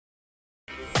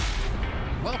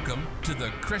Welcome to the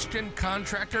Christian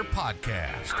Contractor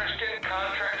Podcast. Christian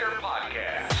Contractor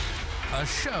Podcast. A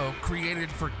show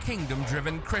created for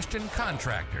kingdom-driven Christian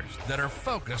contractors that are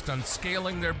focused on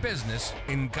scaling their business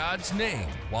in God's name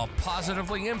while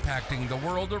positively impacting the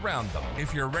world around them.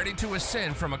 If you're ready to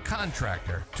ascend from a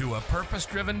contractor to a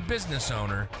purpose-driven business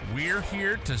owner, we're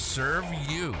here to serve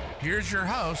you. Here's your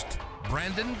host,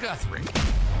 Brandon Guthrie.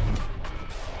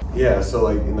 Yeah, so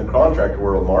like in the contractor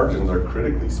world, margins are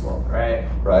critically small. Right.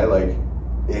 Right? Like,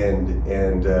 and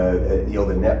you know,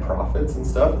 the net profits and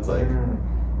stuff, it's like,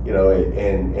 you know,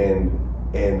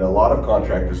 and a lot of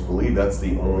contractors believe that's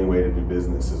the only way to do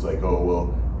business is like, oh,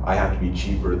 well, I have to be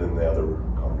cheaper than the other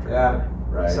contractor. Yeah.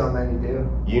 Right? So many do.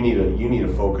 You need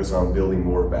to focus on building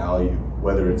more value,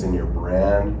 whether it's in your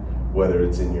brand, whether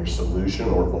it's in your solution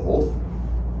or both,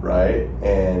 right?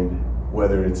 And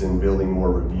whether it's in building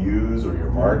more reviews or your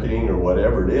marketing or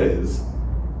whatever it is,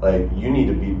 like you need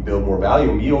to build more value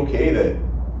and be okay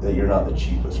that you're not the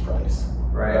cheapest price.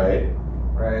 Right.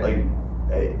 Like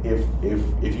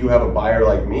if you have a buyer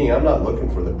like me, I'm not looking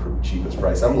for the cheapest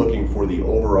price. I'm looking for the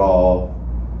overall,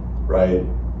 right?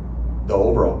 The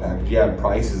overall package. Yeah,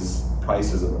 price is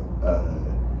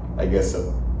I guess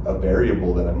a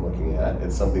variable that I'm looking at.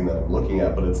 It's something that I'm looking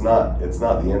at, but it's not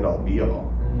the end all be all.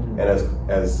 And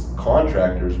as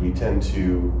contractors, we tend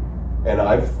to, and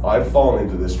I've fallen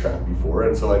into this trap before,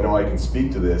 and so I know I can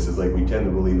speak to this, is like we tend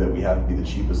to believe that we have to be the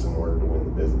cheapest in order to win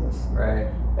the business. Right.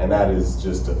 And that is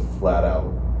just a flat out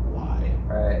lie.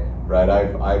 Right.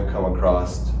 I've come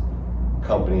across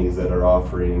companies that are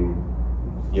offering,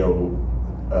 you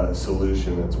know, a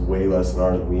solution that's way less than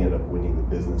ours, and we end up winning the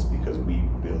business because we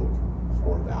build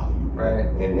more value. Right.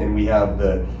 And we have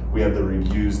the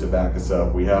reviews to back us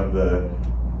up. We have the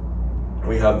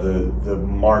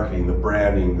marketing, the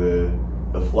branding,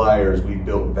 the flyers. We've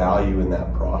built value in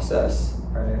that process.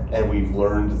 Right. And we've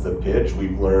learned the pitch,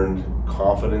 we've learned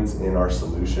confidence in our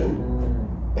solution.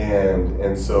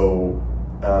 And so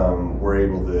we're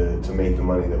able to make the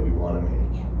money that we want to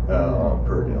make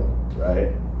per deal,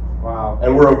 right? Wow.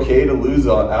 And we're okay to lose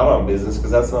out on business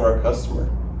because that's not our customer.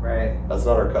 Right. That's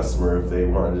not our customer if they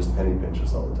want to just penny pinch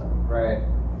us all the time. Right.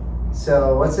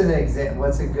 So what's a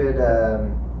good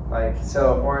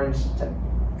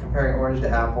comparing orange to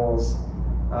apples.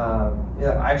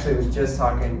 I actually was just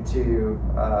talking to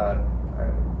a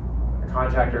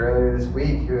contractor earlier this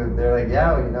week who they're like,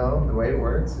 the way it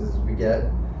works is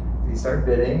we start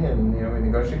bidding and, we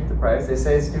negotiate the price. They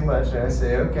say it's too much and I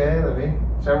say, okay, let me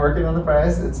start working on the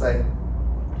price. It's like,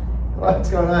 what's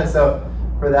going on? So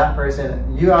for that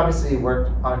person, you obviously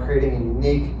worked on creating a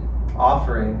unique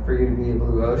offering for you to be a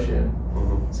blue ocean.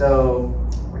 Mm-hmm. So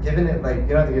given it, like, you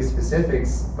don't have to give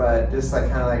specifics, but just like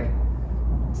kind of like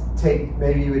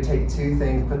maybe you would take two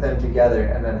things, put them together,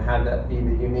 and then have that be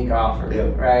the unique offer,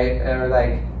 right? Or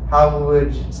like, how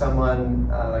would someone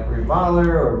like a remodeler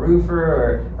or a roofer,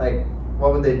 or like,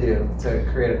 what would they do to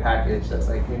create a package that's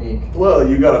like unique? Well,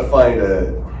 you got to find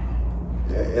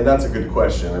and that's a good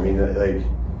question. I mean, like,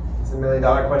 it's $1 million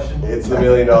question. It's the $1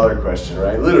 million question,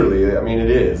 right? Literally, I mean,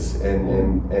 it is,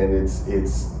 and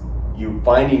it's you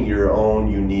finding your own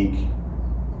unique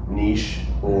niche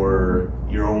or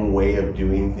your own way of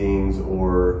doing things,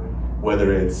 or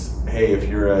whether it's, hey, if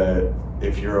you're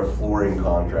a flooring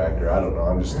contractor, I don't know,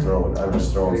 I'm just throwing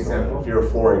something. If you're a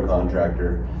flooring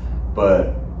contractor,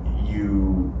 but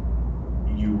you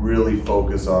really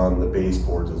focus on the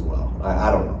baseboards as well.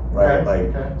 I don't know, right?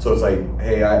 Okay. So it's like,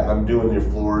 hey, I'm doing your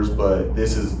floors, but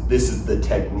this is the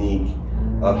technique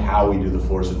of how we do the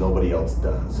floors that nobody else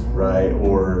does, right?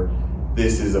 Or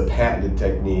this is a patented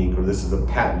technique, or this is a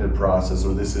patented process,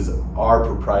 or this is our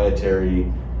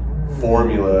proprietary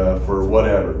formula for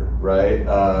whatever, right?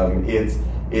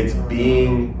 It's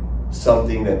being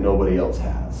something that nobody else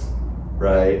has,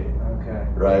 right? Okay.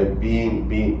 Right? Being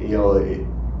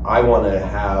I want to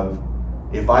have,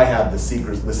 if I have the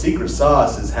secret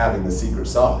sauce is having the secret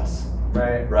sauce.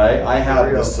 Right? I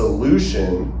have the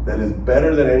solution that is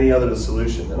better than any other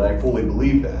solution, and I fully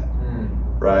believe that.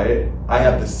 Right? I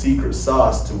have the secret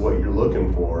sauce to what you're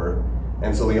looking for,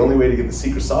 and so the only way to get the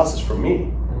secret sauce is from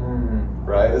me.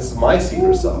 Right? This is my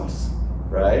secret sauce.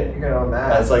 Right? You're gonna own that.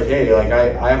 That's like, hey, like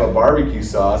I have a barbecue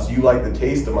sauce. You like the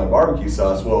taste of my barbecue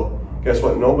sauce. Well, guess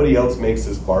what? Nobody else makes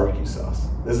this barbecue sauce.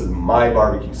 This is my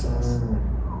barbecue sauce.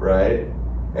 Right?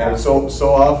 And so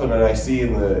often, and I see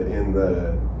in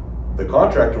the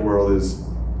contractor world is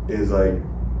like,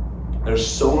 there's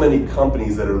so many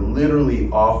companies that are literally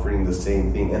offering the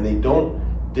same thing, and they don't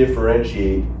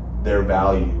differentiate their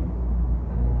value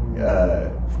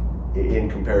in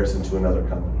comparison to another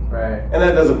company. Right. And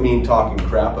that doesn't mean talking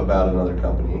crap about another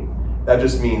company, That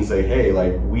just means that, hey,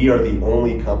 like, we are the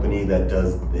only company that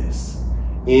does this,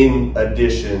 in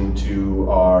addition to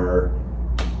our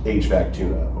HVAC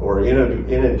tune-up, or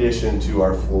in addition to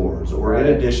our floors, or in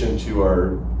addition to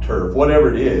our turf,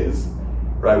 whatever it is,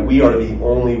 right? We are the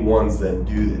only ones that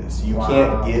do this. You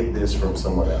can't get this from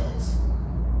someone else,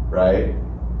 right?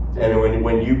 And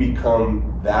when you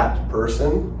become that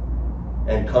person,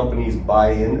 and companies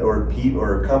buy in, or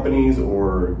companies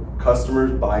or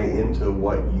customers buy into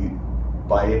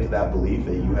that belief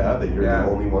that you have, that you're the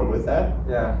only one with that,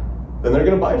 then they're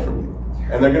going to buy from you.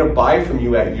 And they're going to buy from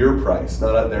you at your price,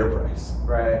 not at their price.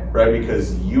 Right,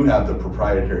 because you have the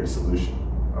proprietary solution.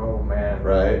 Oh, man.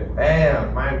 Right?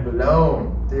 Bam, mind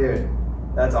blown. Dude,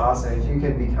 that's awesome. If you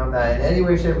can become that in any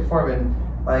way, shape, or form. And,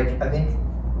 like, I think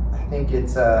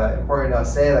it's important to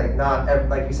say, like,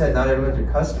 like you said, not everyone's your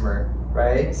customer,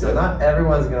 right? So not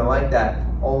everyone's going to like that,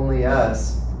 only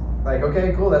us. Like,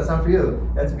 okay, cool, that's not for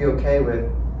you. You have to be okay with,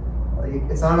 like,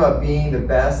 it's not about being the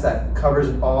best that covers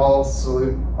all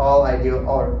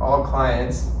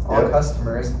clients, all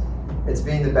customers. It's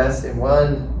being the best in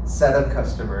one set of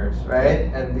customers,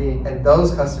 right? And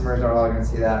those customers are all going to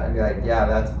see that and be like, yeah,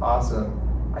 that's awesome.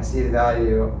 I see the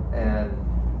value, and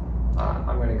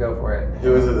I'm going to go for it.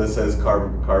 Who is it that says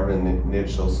carve a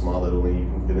niche so small that only you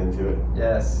can fit into it?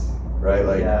 Yes. Right?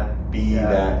 Like, be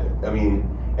that. I mean,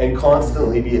 and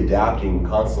constantly be adapting,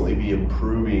 constantly be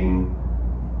improving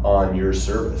on your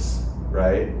service,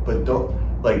 right? But don't,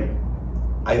 like,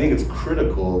 I think it's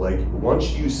critical, like,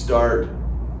 once you start,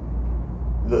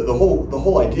 the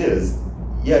whole idea is,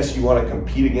 yes, you want to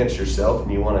compete against yourself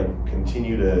and you want to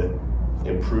continue to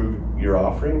improve your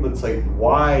offering, but it's like,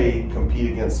 why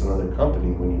compete against another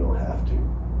company when you don't have to,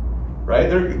 right?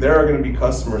 There are going to be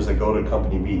customers that go to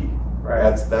company B. Right.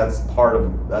 That's just part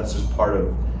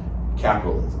of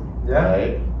capitalism.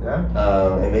 Right?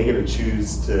 And they get to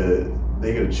choose to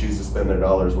spend their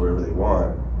dollars wherever they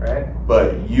want. Right.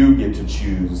 But you get to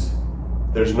choose.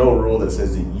 There's no rule that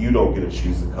says that you don't get to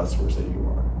choose the customers that you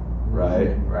want.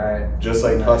 Right. Right. Just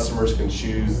like customers can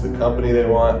choose the company they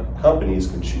want, companies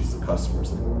can choose the customers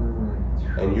they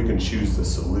want. And you can choose the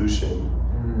solution.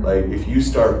 Like, if you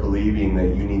start believing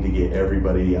that you need to get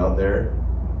everybody out there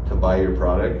to buy your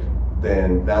product,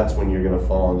 then that's when you're going to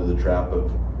fall into the trap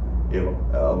of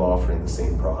offering the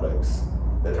same products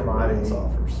that everybody else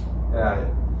offers. Yeah. Right?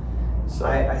 So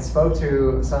I spoke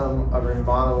to a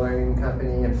remodeling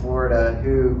company in Florida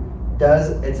who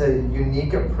it's a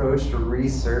unique approach to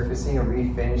resurfacing and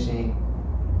refinishing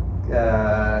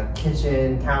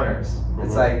kitchen counters.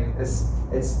 It's like,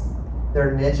 it's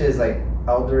their niche is like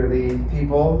elderly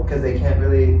people, because they can't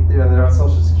really, they're on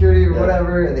Social Security or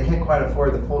whatever, and they can't quite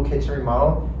afford the full kitchen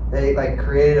remodel. They like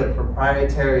created a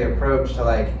proprietary approach to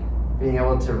like being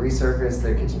able to resurface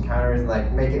their kitchen counters and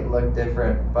like make it look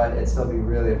different, but it still be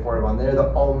really affordable. And they're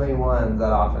the only ones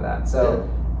that offer that. So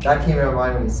that came to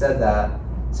mind when you said that.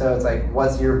 So it's like,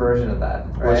 what's your version of that?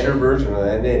 Right? What's your version of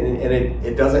that? And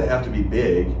it doesn't have to be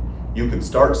big. You could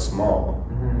start small,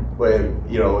 but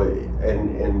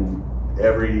and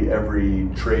every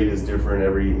trade is different.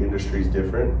 Every industry is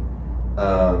different.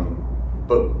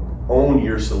 But own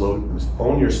your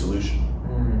solution.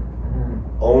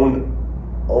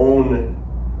 Own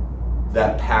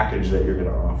that package that you're going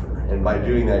to offer, and by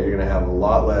doing that, you're going to have a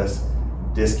lot less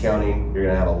discounting. You're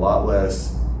going to have a lot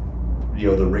less,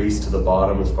 the race to the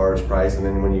bottom as far as price. And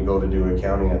then when you go to do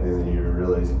accounting at the end of the year, you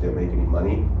realize you didn't make any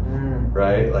money,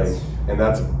 right? Like, and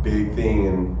that's a big thing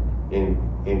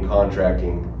in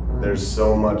contracting. There's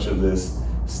so much of this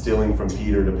stealing from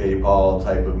Peter to pay Paul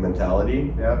type of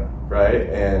mentality, right?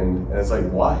 And it's like,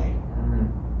 why?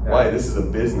 Why? This is a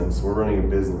business. We're running a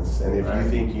business, and if you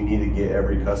think you need to get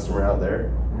every customer out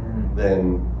there,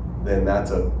 then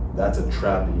that's a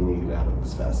trap that you need to get out of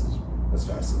as fast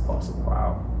as possible.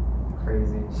 Wow,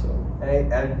 crazy. So,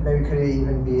 and maybe could it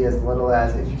even be as little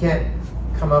as, if you can't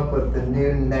come up with the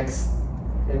new next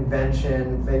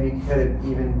invention, maybe could it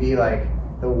even be like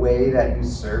the way that you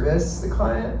service the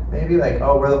client? Maybe like,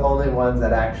 oh, we're the only ones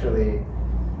that actually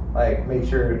like make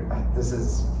sure this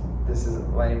is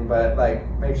lame, but like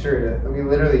make sure that we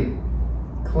literally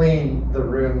clean the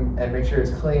room and make sure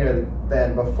it's cleaner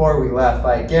than before we left,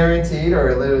 like guaranteed,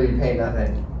 or literally pay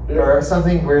nothing, or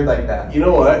something weird like that. You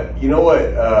know what?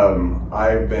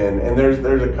 I've been, and there's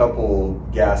a couple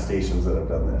gas stations that have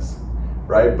done this,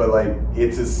 right? But like,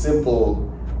 it's as simple,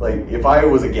 like if I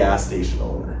was a gas station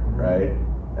owner, right,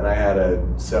 and I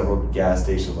had several gas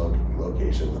station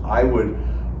locations,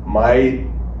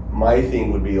 my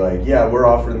thing would be like, yeah, we're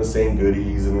offering the same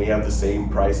goodies and we have the same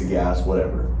price of gas,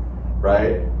 whatever,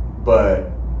 right? But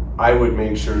I would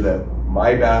make sure that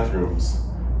my bathrooms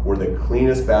were the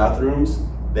cleanest bathrooms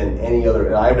than any other.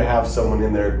 And I would have someone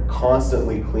in there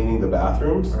constantly cleaning the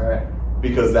bathrooms. Right.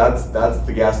 Because that's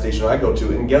the gas station I go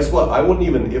to. And guess what? I wouldn't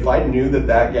even, if I knew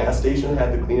that gas station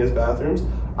had the cleanest bathrooms,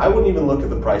 I wouldn't even look at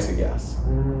the price of gas.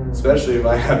 Especially if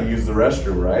I had to use the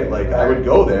restroom, right? Like I would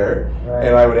go there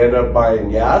and I would end up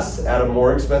buying gas at a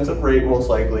more expensive rate most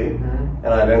likely. And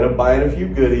I'd end up buying a few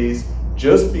goodies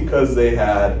just because they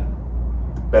had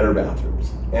better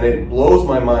bathrooms. And it blows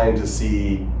my mind to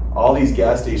see all these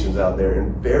gas stations out there,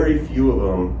 and very few of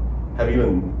them have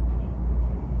even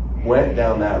went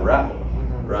down that route,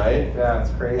 right? Yeah,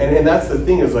 it's crazy. And that's the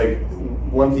thing is like,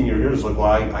 one thing you hear is like,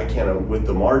 well, I can't, with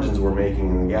the margins we're making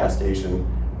in the gas station,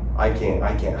 I can't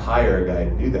hire a guy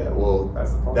to do that. Well,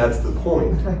 that's the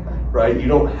point, right? You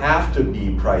don't have to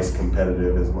be price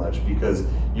competitive as much, because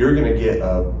you're going to get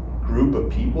a group of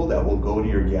people that will go to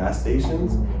your gas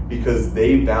stations because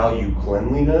they value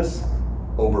cleanliness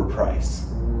over price,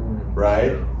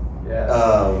 right? Yes.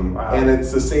 Wow. And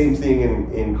it's the same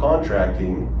thing in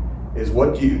contracting. Is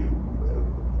what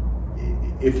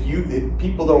if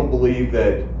people don't believe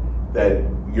that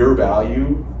your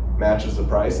value matches the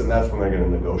price, and that's when they're going to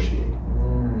negotiate,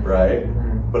 right?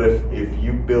 But if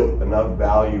you built enough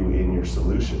value in your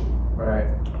solution, right,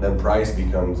 then price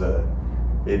becomes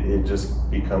it just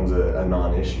becomes a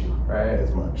non-issue, right,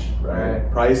 as much, right?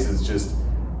 Price is just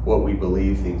what we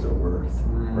believe things are worth,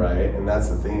 right? And that's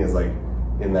the thing is like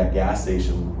in that gas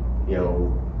station,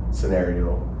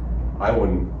 scenario, I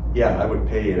would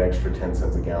pay an extra 10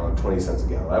 cents a gallon, 20 cents a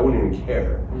gallon. I wouldn't even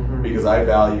care because I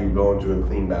value going to a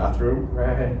clean bathroom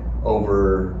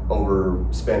over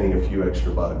spending a few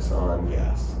extra bucks on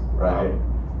gas, right?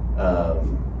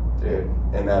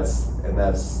 And that's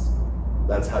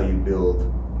how you build.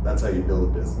 That's how you build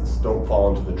a business. Don't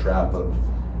fall into the trap of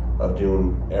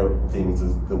doing things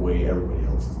the way everybody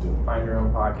else is doing. Find your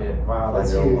own pocket. Wow, Find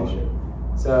that's your own huge.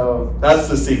 pocket. So that's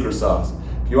the secret sauce.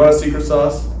 If you want a secret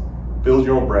sauce, build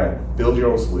your own brand, build your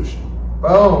own solution.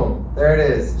 Boom, there it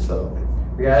is. So,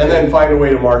 and then find a way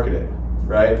to market it,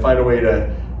 right? Find a way to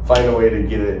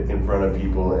get it in front of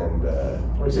people, and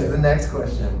which is the next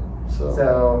question.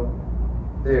 So,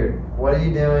 dude, what are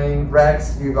you doing,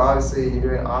 Wrex? You're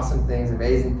doing awesome things,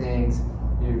 amazing things.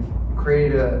 You've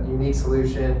created a unique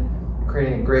solution. You're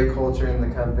creating a great culture in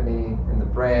the company, in the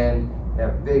brand. You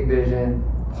have a big vision,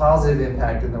 positive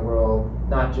impact in the world.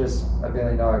 Not just a $1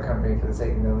 billion company for the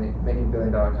sake of making $1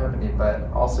 billion company, but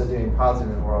also doing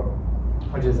positive in the world,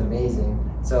 which is amazing.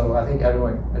 So I think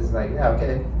everyone is like, yeah,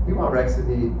 okay, we want Wrex to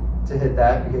hit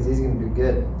that because he's going to do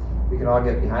good. We can all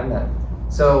get behind that.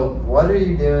 So what are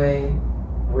you doing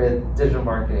with digital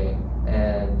marketing,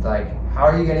 and like how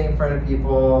are you getting in front of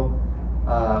people?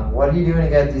 What are you doing to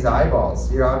get these eyeballs?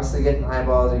 You're obviously getting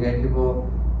eyeballs. You're getting people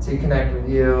to connect with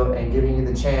you and giving you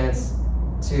the chance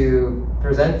to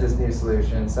present this new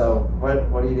solution. So what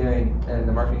are you doing in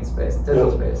the marketing space,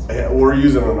 digital space? We're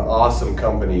using an awesome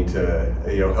company to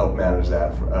help manage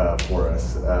that for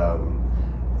us. I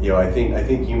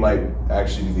think you might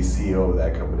actually be the CEO of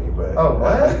that company, but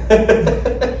what?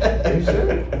 Are you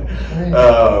sure?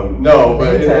 No,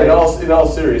 but in all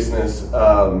seriousness,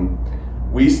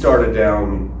 we started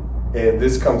down, and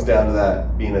this comes down to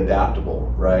that being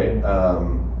adaptable, right?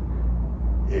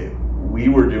 We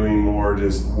were doing more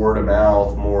just word of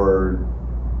mouth, more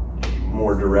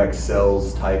direct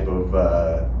sales type of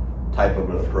an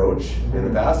approach in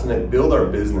the past, and it built our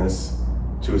business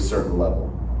to a certain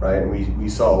level, right? And we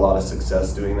saw a lot of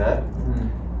success doing that.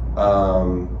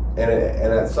 And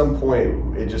at some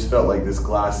point, it just felt like this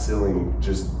glass ceiling,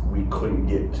 we couldn't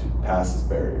get past this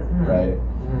barrier, right?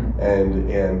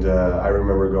 And I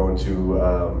remember going to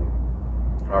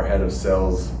our head of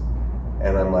sales,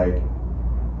 and I'm like,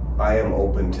 I am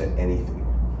open to anything.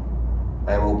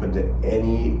 I am open to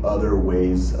any other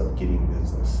ways of getting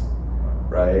business,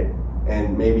 right?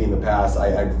 And maybe in the past,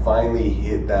 I finally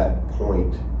hit that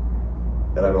point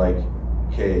that I'm like,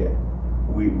 okay,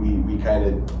 we kind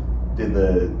of did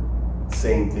the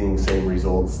same thing, same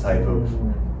results type of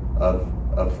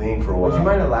thing for a while. Would you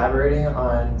mind elaborating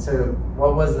on, so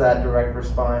what was that direct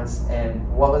response, and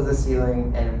what was the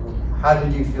ceiling, and how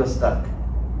did you feel stuck?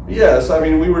 Yeah, so I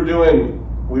mean, we were doing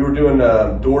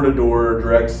door-to-door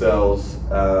direct sales,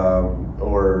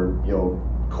 or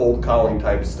cold calling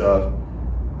type stuff.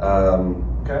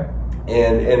 Okay.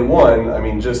 And one, I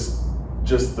mean, just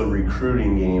the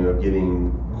recruiting game of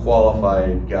getting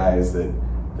qualified guys that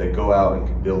go out and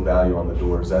can build value on the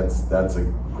doors. That's a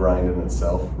grind in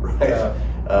itself, right? Yeah.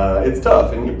 It's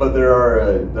tough, but there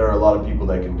are a lot of people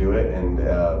that can do it, and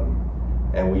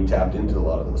we tapped into a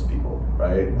lot of those people,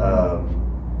 right?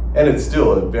 And it's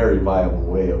still a very viable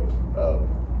way of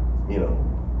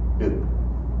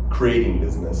creating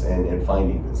business and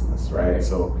finding business, right?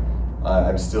 So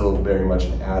I'm still very much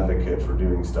an advocate for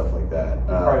doing stuff like that.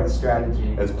 Part of the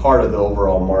strategy. As part of the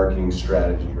overall marketing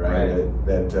strategy, right?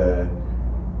 That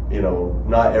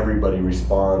not everybody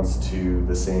responds to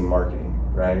the same marketing,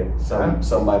 right?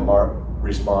 Some might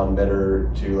respond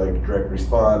better to like direct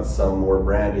response, some more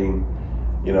branding,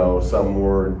 some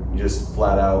more just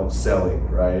flat out selling,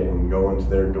 right? And going to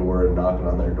their door and knocking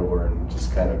on their door and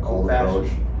just kind of cold approach,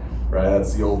 right?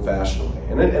 That's the old fashioned way,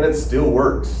 and it still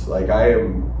works. Like I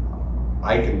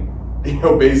can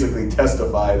basically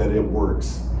testify that it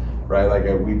works, right? Like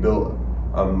we built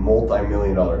a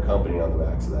multi-million-dollar company on the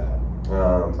backs of that,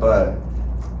 but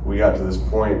we got to this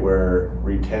point where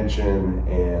retention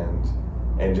and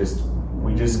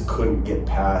we just couldn't get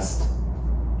past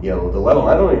the level.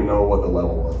 I don't even know what the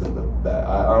level was that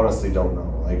I honestly don't know.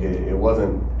 Like it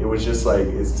was just like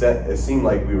it seemed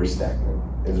like we were stagnant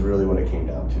is really what it came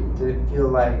down to. Did it feel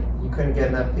like you couldn't get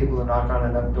enough people to knock on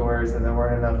enough doors and there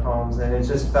weren't enough homes, and it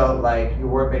just felt like you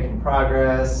weren't making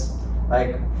progress?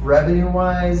 Like revenue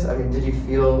wise, I mean, did you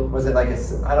feel, was it like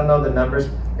I don't know the numbers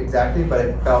exactly, but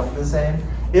it felt the same?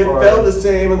 Felt the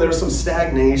same, and there was some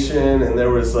stagnation, and there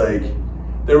was a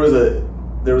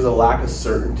lack of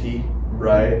certainty,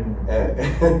 right?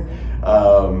 And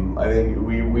I think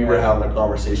we were having a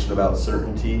conversation about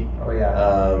certainty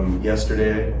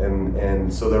yesterday,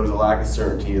 and so there was a lack of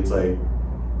certainty. It's like,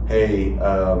 hey,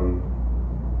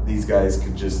 these guys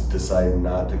could just decide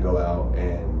not to go out,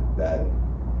 and that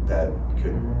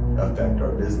could affect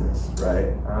our business,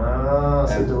 right? Oh,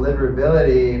 so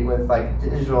deliverability with like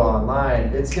digital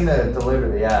online, it's gonna deliver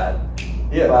the ad.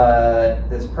 Yeah. But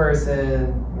this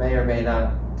person may or may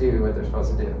not do what they're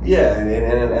supposed to do. Yeah,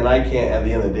 and I can't, at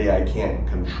the end of the day, I can't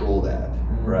control that,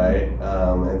 right?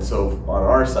 And so on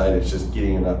our side, it's just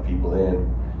getting enough people in,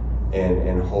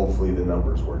 and hopefully the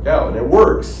numbers work out. And it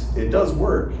works. It does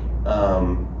work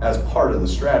as part of the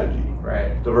strategy.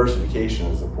 Right. Diversification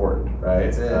is important,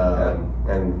 right? That's it.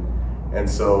 And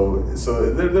so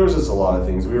there was just a lot of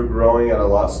things. We were growing at a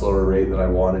lot slower rate than I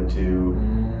wanted to.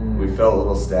 We felt a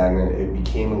little stagnant. It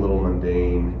became a little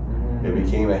mundane. It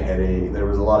became a headache. There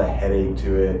was a lot of headache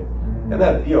to it. And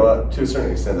that, to a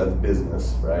certain extent, that's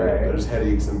business, right? There's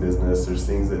headaches in business. There's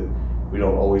things that we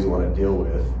don't always want to deal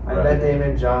with. I met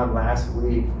Damon John last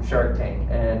week from Shark Tank,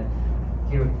 and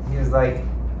he was like,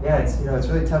 yeah, it's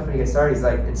really tough when you get started. He's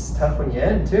like, it's tough when you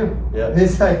end too. Yeah.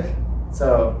 It's like,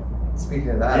 so speaking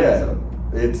of that. Yeah.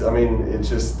 It's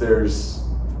just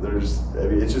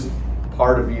it's just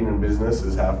part of being in business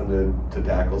is having to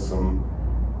tackle some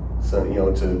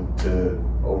to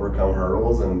overcome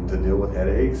hurdles and to deal with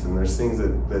headaches, and there's things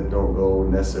that don't go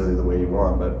necessarily the way you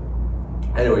want. But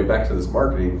anyway, back to this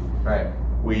marketing. Right.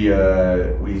 We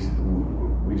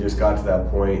just got to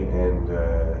that point, and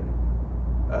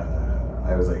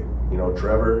I was like,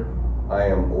 Trevor, I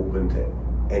am open to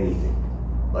anything.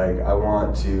 Like I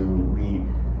want to.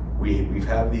 We've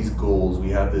had these goals, we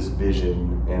have this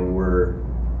vision, and we're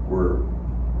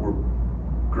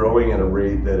growing at a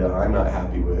rate that I'm not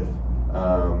happy with,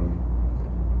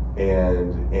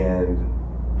 and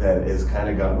that has kind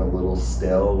of gotten a little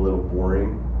stale, a little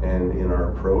boring, and in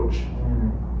our approach.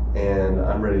 And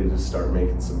I'm ready to start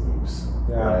making some moves,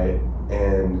 right?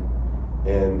 And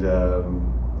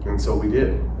so we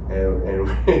did,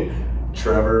 and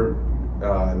Trevor,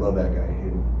 I love that guy.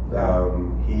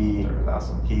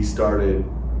 He started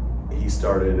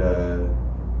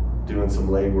doing some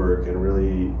legwork and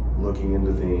really looking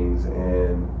into things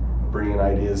and bringing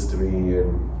ideas to me,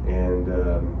 and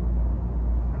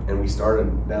we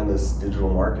started down this digital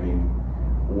marketing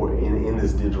in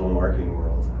this digital marketing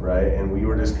world, right? And we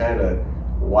were just kind of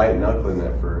white knuckling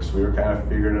at first. We were kind of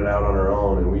figuring it out on our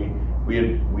own, and we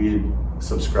had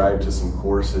subscribed to some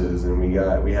courses, and we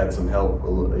had some help,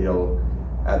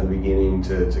 at the beginning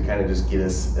to kind of just get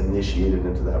us initiated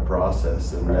into that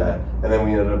process, and then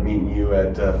we ended up meeting you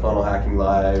at Funnel Hacking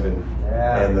Live, and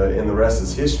the rest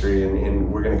is history.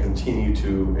 And we're going to continue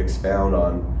to expound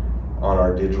on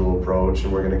our digital approach,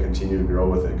 and we're going to continue to grow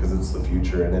with it because it's the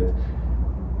future. And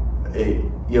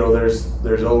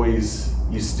there's always,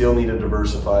 you still need to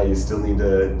diversify, you still need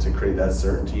to create that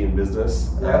certainty in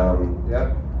business.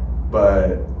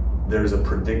 But there's a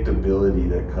predictability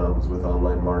that comes with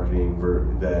online marketing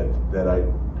that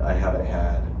I haven't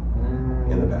had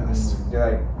in the past. You're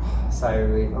like, sigh of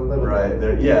relief a little bit. Right.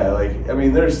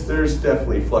 There's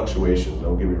definitely fluctuations,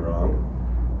 don't get me wrong.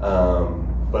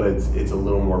 But it's a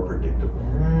little more predictable,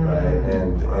 right?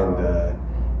 And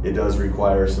it does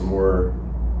require some more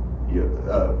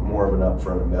of an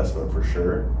upfront investment for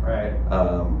sure. Right.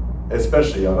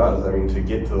 especially on us, I mean, to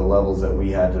get to the levels that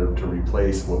we had to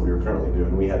replace what we were currently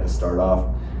doing, we had to start off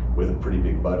with a pretty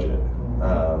big budget.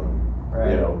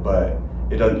 Right. You know, but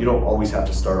you don't always have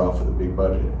to start off with a big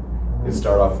budget. You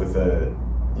start off with a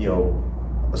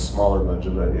smaller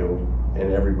budget, you know,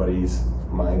 in everybody's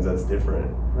minds that's different.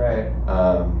 Right.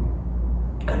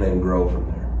 And then grow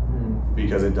from there.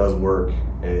 Because it does work.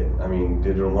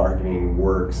 Digital marketing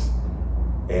works,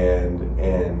 and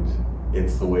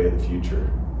it's the way of the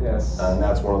future. Yes. And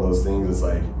that's one of those things. It's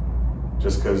like,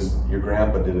 just because your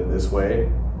grandpa did it this way,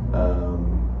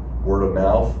 word of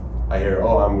mouth. I hear,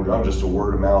 I'm just a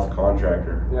word of mouth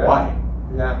contractor. Yeah. Why?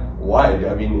 Yeah. Why?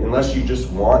 I mean, unless you just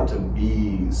want to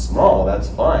be small, that's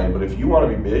fine. But if you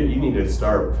want to be big, you need to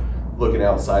start looking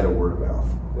outside of word of mouth.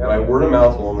 Yep. Right? Word of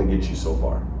mouth will only get you so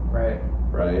far. Right.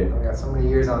 Right. We got so many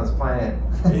years on this planet.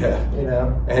 Yeah. You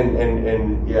know.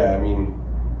 And yeah, I mean,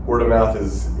 word of mouth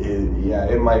is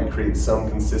it might create some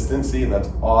consistency, and that's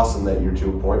awesome that you're to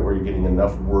a point where you're getting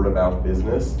enough word of mouth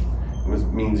business.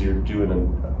 It means you're doing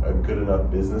a good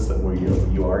enough business that where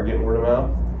you are getting word of mouth.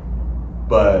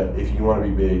 But if you want to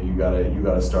be big, you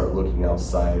gotta start looking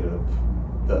outside of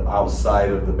the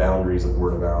boundaries of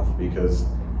word of mouth, because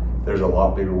there's a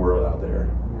lot bigger world out there.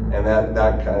 And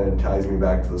that kind of ties me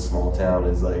back to the small town.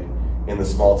 Is like, in the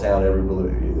small town,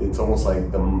 it's almost like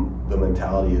the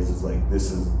mentality is like,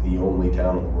 this is the only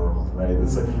town in the world, right?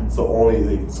 It's like, it's the only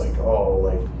thing. It's like,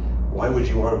 why would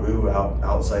you want to move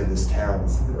outside this town,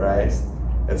 right?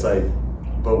 It's like,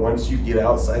 but once you get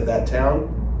outside that town,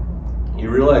 you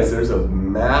realize there's a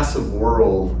massive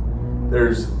world.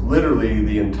 There's literally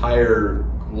the entire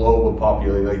globe of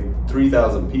population, like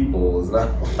 3,000 people is not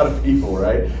a lot of people,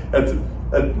 right? That's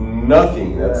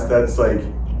nothing. That's like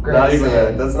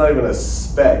that's not even a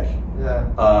speck. Yeah.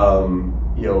 On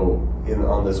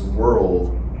this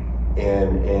world,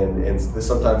 and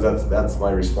sometimes that's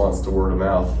my response to word of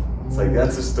mouth. It's like,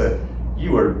 that's just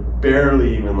you are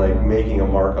barely even like making a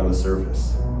mark on the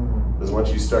surface. Because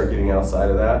once you start getting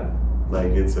outside of that, like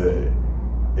it's a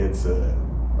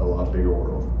lot bigger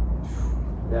world.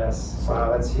 Yes.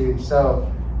 Wow, that's huge.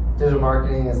 So digital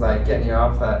marketing is like getting you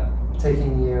off that,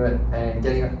 taking you and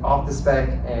getting off the spec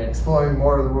and exploring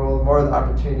more of the world, more of the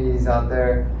opportunities out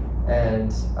there.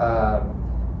 And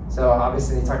so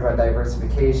obviously you talk about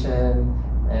diversification,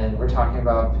 and we're talking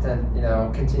about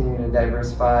continuing to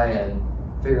diversify and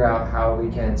figure out how we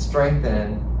can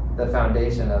strengthen the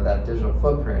foundation of that digital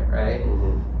footprint, right?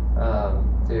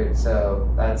 Dude, so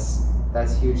that's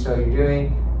huge. So you're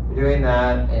doing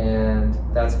that, and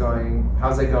that's going.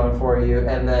 How's it going for you?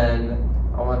 And then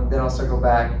I'll circle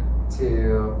back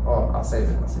to. I'll save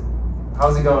it.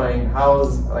 How's it going?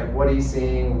 What are you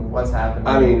seeing? What's happening?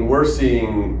 I mean, we're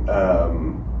seeing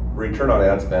return on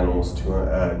ad spend almost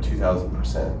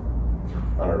 2,000%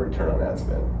 on our return on ad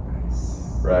spend.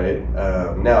 Right?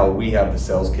 Now we have the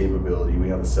sales capability, we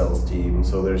have a sales team,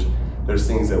 so there's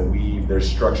things there's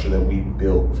structure that we've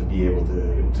built to be able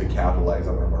to capitalize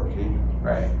on our marketing.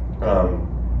 Right.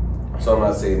 So I'm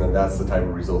not saying that that's the type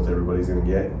of result everybody's going to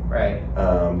get. Right.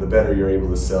 The better you're able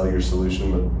to sell your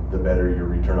solution, the better your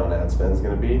return on ad spend is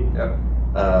going to be. Yep.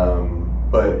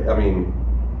 But I mean,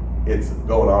 it's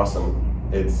going awesome.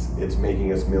 It's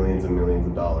making us millions and millions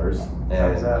of dollars.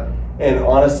 And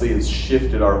honestly, it's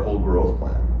shifted our whole growth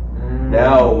plan.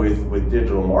 Now with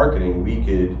digital marketing, we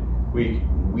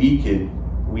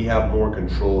have more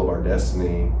control of our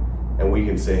destiny, and we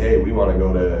can say, hey, we want to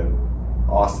go to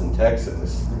Austin,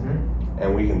 Texas,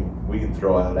 and we can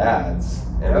throw out ads,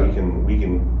 and we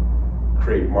can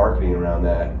create marketing around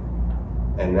that.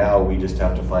 And now we just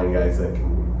have to find guys that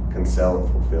can sell and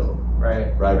fulfill.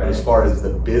 Right. But as far as the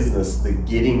business,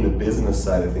 getting the business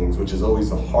side of things, which is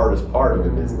always the hardest part of the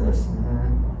business,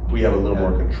 we have a little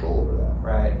more control over that.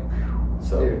 Right.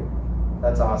 So, dude,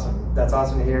 that's awesome. That's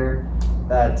awesome to hear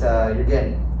that you're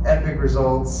getting epic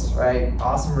results, right?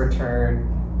 Awesome return,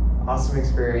 awesome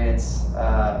experience,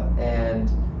 and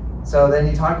so then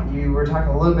you were talking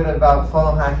a little bit about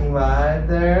funnel hacking live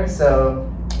there. So,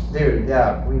 dude,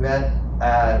 yeah, we met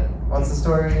at, what's the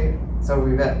story? So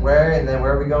we met where, and then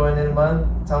where are we going in a month?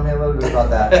 Tell me a little bit about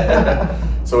that.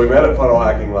 So we met at Funnel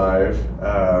Hacking Live,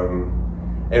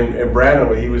 and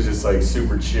Brandon, he was just like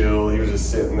super chill. He was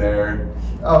just sitting there.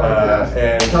 Oh my gosh.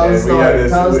 And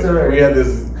we had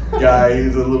this guy, he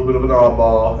was a little bit of an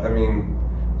oddball. I mean,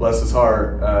 bless his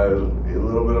heart, a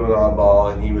little bit of an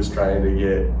oddball, and he was trying to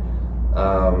get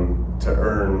to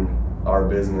earn our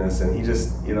business, and he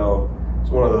just, it's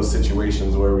one of those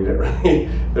situations where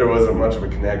there wasn't much of a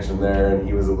connection there, and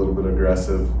he was a little bit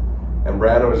aggressive, and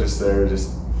Brandon was just there,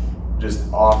 just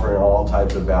offering all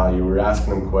types of value. We were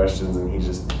asking him questions, and he's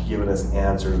just giving us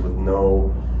answers with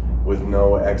no with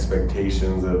no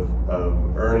expectations of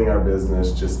earning our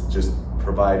business, just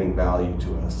providing value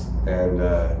to us. And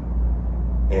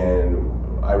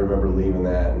I remember leaving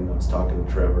that, and I was talking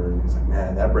to Trevor, and he's like,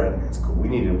 "Man, that Brandon guy's cool. We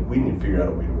need to figure out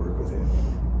a way to work with him."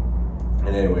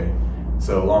 And anyway,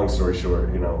 so long story short,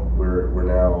 we're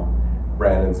now,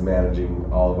 Brandon's managing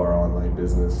all of our online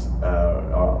business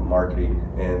marketing,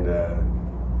 and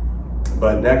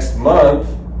but next month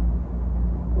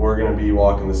we're going to be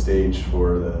walking the stage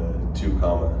for the 2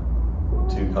 Comma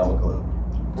Club.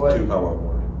 What? 2 Comma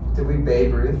Award. Did we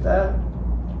Babe Ruth that?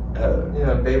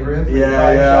 Babe Ruth?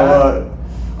 Yeah.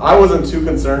 I wasn't too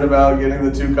concerned about getting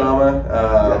the 2 Comma.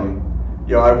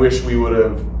 I wish we would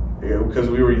have, because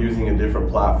we were using a different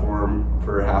platform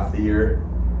for half the year.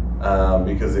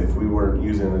 Because if we weren't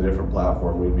using a different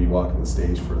platform, we'd be walking the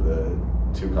stage for the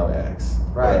 2 Comma X.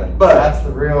 Right. But that's the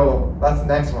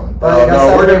next one.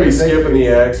 No, we're going to be skipping the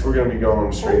X. We're going to be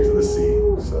going straight to the C.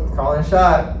 So calling a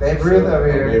shot. Babe Ruth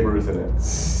over here. Babe Ruth in it,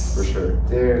 for sure.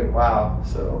 Dude, wow.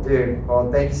 Dude,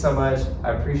 well, thank you so much.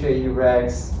 I appreciate you,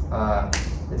 Wrex.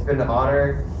 It's been an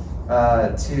honor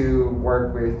to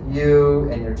work with you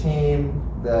and your team.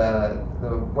 The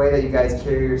way that you guys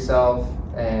carry yourself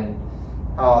and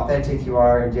how authentic you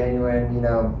are and genuine.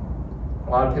 A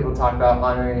lot of people talk about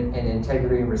honor and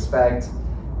integrity and respect,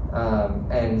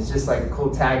 and it's just like a cool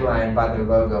tagline by their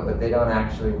logo, but they don't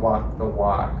actually walk the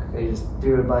walk. They just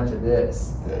do a bunch of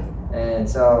this. Yeah. And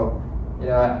so,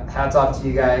 hats off to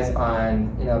you guys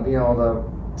on being able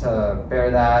to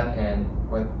bear that and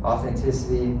with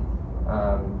authenticity.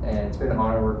 And it's been an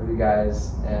honor to work with you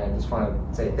guys, and just want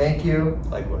to say thank you.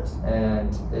 Likewise.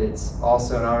 And it's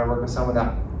also an honor to work with someone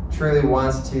that truly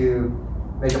wants to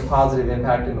make a positive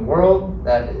impact in the world.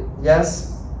 That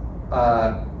yes,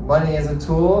 money is a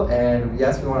tool, and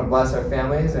yes, we want to bless our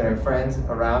families and our friends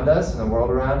around us and the world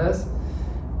around us.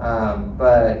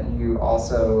 But you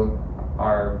also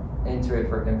are into it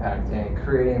for impact and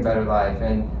creating a better life.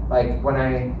 And like when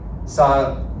I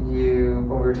saw you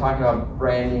when we were talking about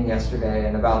branding yesterday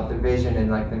and about the vision and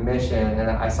like the mission, and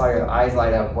I saw your eyes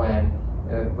light up when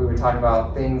we were talking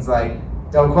about things like,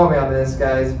 don't quote me on this,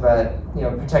 guys, but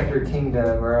protect your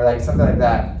kingdom or like something like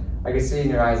that. I could see in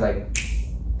your eyes that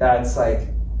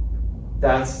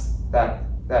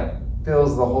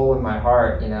fills the hole in my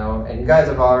heart, and you guys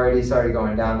have already started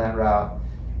going down that route.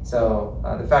 So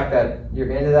the fact that you're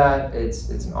into that, it's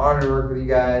an honor to work with you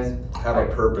guys. Have a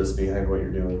purpose behind what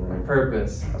you're doing. Right? A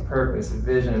purpose, a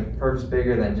vision, a purpose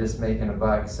bigger than just making a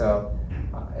buck. So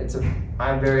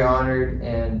I'm very honored,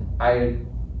 and I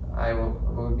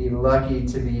would be lucky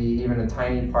to be even a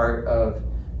tiny part of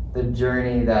the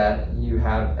journey that you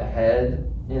have ahead.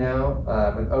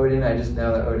 With Odin, I just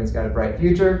know that Odin's got a bright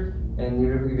future, and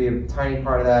even if we could be a tiny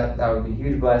part of that, that would be a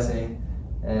huge blessing.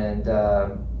 And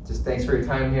just thanks for your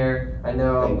time here. I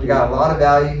know we got a lot of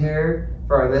value here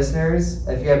for our listeners.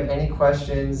 If you have any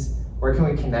questions, where can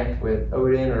we connect with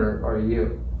Odin or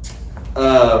you?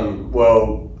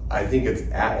 Well, I think it's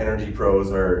at Energy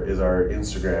Pros is our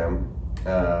Instagram,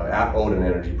 at Odin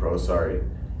Energy Pro, sorry.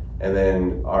 And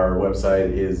then our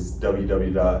website is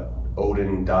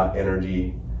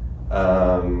www.odin.energy.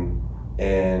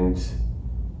 And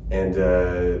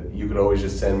you could always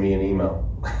just send me an email.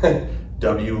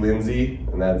 W Lindsay,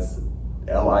 and that's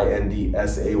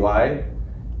LINDSAY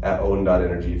at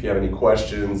odin.energy. If you have any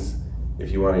questions,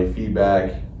 if you want any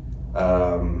feedback,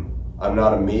 I'm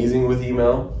not amazing with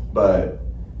email, but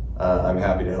I'm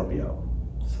happy to help you out.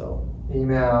 So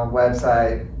email,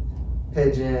 website,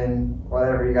 pigeon,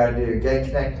 whatever you got to do. Get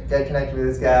connected with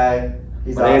this guy.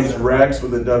 He's My awesome. name's Wrex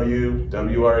with a W,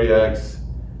 WREX.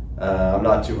 I'm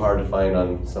not too hard to find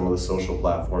on some of the social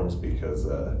platforms because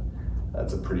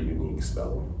that's a pretty unique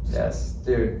spelling. Yes,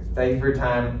 dude. Thank you for your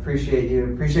time. Appreciate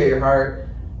you. Appreciate your heart.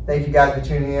 Thank you guys for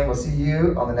tuning in. We'll see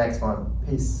you on the next one.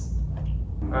 Peace.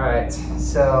 All right.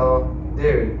 So,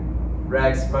 dude,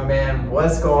 Wrex, my man,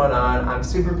 what's going on? I'm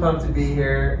super pumped to be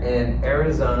here in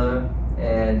Arizona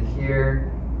and here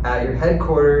at your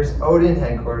headquarters, Odin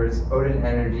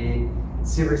Energy.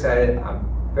 Super excited. I'm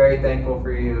very thankful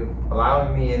for you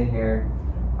allowing me in here.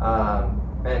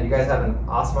 Man, you guys have an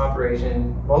awesome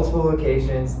operation, multiple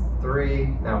locations, 3,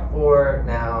 now 4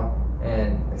 now,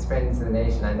 and expanding to the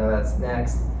nation. I know that's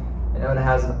next. I know it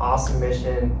has an awesome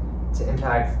mission to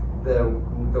impact the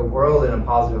world in a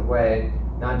positive way,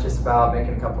 not just about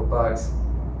making a couple bucks,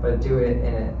 but do it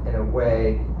in a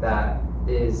way that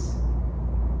is,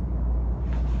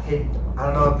 hey, I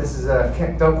don't know if this is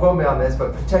don't quote me on this,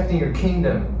 but protecting your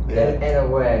kingdom in a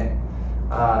way,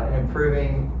 and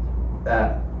improving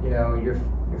that, your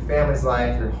family's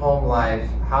life, your home life.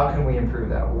 How can we improve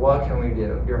that? What can we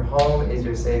do? Your home is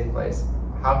your safe place.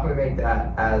 how can we make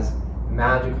that as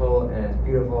magical and as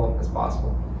beautiful as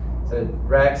possible? So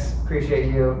Wrex,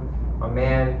 appreciate you, my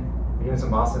man. You're doing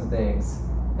some awesome things,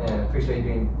 and appreciate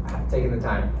you taking the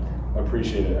time. I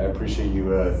appreciate it. I appreciate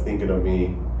you thinking of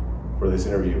me for this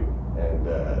interview, and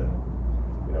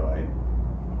you know,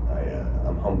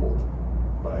 I'm humbled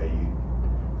by you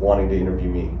wanting to interview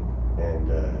me,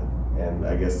 and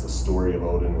I guess the story of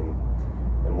Odin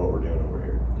and what we're doing over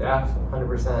here. Yeah,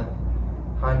 100%.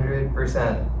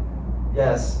 100%.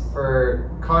 Yes,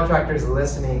 for contractors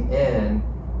listening in,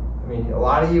 I mean, a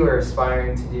lot of you are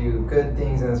aspiring to do good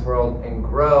things in this world and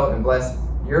grow and bless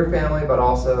your family, but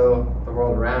also the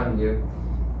world around you.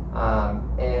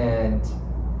 And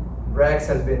Wrex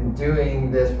has been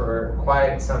doing this for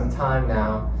quite some time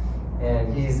now,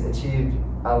 and he's achieved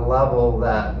a level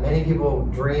that many people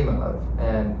dream of.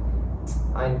 And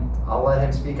I'll let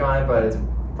him speak on it, but it's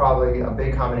probably a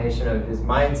big combination of his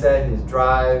mindset, his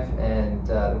drive, and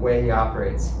the way he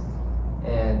operates.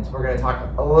 And we're going to talk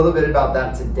a little bit about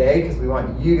that today because we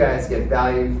want you guys to get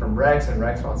value from Wrex, and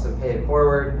Wrex wants to pay it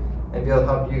forward and be able to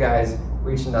help you guys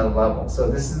reach another level.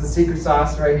 So this is the secret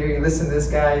sauce right here. You listen to this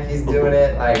guy, he's doing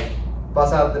it. Like,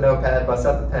 bust out the notepad, bust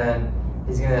out the pen.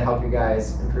 He's going to help you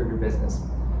guys improve your business.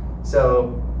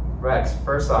 So Wrex,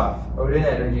 first off, Odin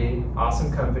Energy,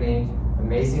 awesome company,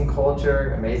 amazing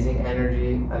culture, amazing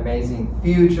energy, amazing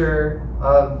future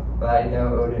that I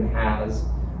know Odin has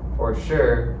for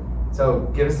sure. So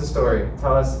give us the story.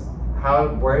 Tell us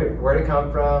where to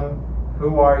come from,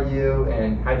 who are you,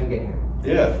 and how'd you get here?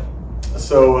 Yeah.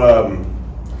 So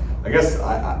I guess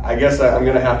I'm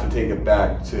gonna have to take it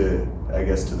back to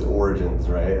the origins,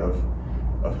 right, of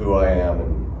who I am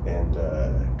and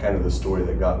kind of the story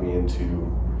that got me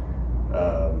into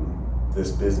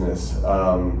this business.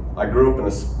 I grew up in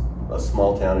a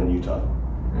small town in Utah,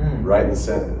 right in the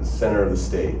center of the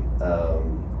state,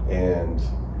 and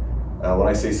when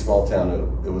I say small town,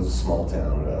 it was a small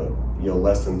town,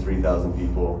 less than 3,000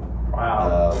 people.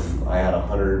 Wow. I had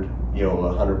 100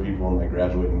 people in my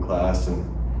graduating class, and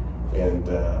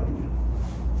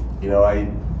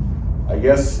I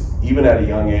guess even at a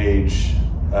young age,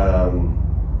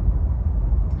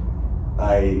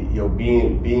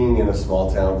 being in a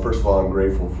small town. First of all, I'm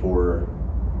grateful for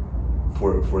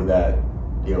that,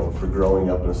 for growing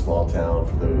up in a small town,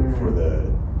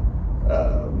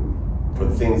 for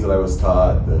the things that I was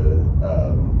taught,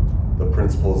 the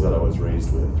principles that I was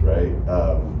raised with, right?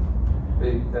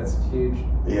 That's huge.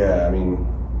 Yeah, I mean,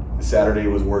 Saturday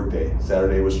was work day.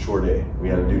 Saturday was chore day. We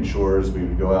had to do chores. We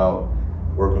would go out,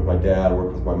 work with my dad,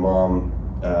 work with my mom,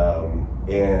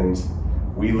 and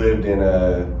we lived in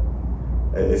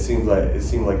it seemed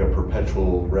like a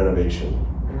perpetual renovation.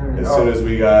 As soon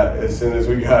as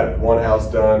we got one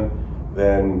house done,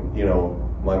 then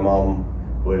my mom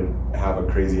would have a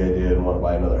crazy idea and want to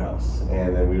buy another house,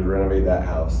 and then we would renovate that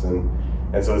house, and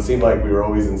so it seemed like we were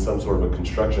always in some sort of a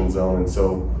construction zone. And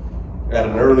so at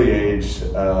an early age,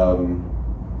 I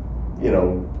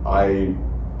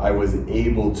was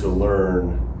able to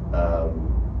learn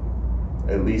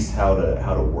at least how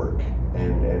to work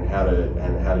and how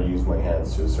to use my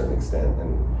hands to a certain extent.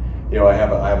 And I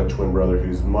have a twin brother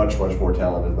who's much more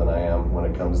talented than I am when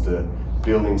it comes to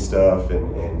building stuff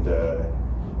and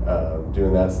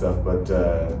doing that stuff. But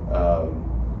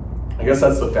I guess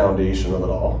that's the foundation of it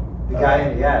all. The guy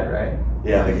in the ad, right?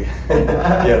 Yeah, the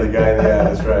guy in the ad,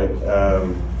 that's right.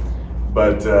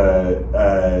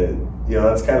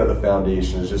 That's kind of the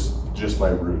foundation, is just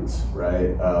my roots,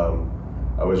 right?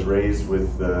 I was raised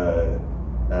with,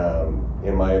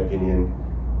 in my opinion,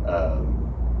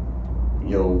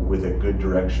 with a good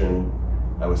direction.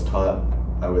 I was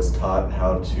taught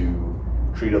how to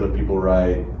treat other people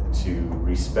right, to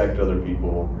respect other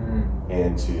people,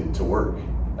 and to work.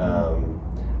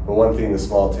 But one thing the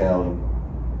small town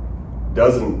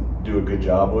doesn't do a good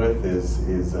job with is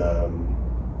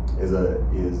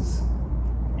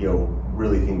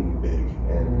really thinking big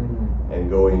and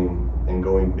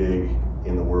going big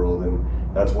in the world. And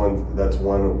that's one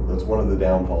of the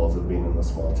downfalls of being in a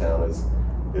small town is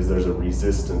there's a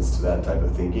resistance to that type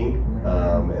of thinking,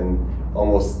 and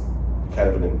almost kind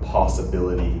of an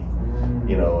impossibility,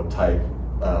 type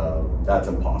that's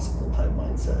impossible type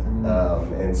mindset.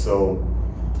 And so,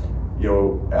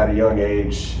 at a young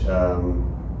age,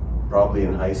 probably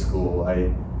in high school,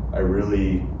 I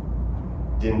really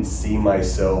didn't see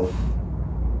myself,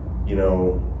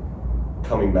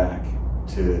 coming back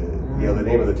to, the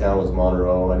name of the town was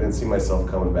Monroe. I didn't see myself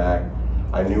coming back.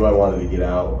 I knew I wanted to get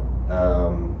out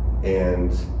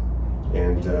and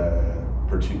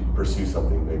pursue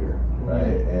something bigger,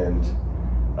 right? And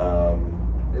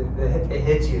It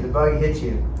hit you. The bug hit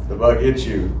you. The bug hit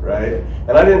you, right?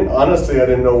 And I didn't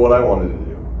know what I wanted to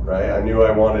do, right? I knew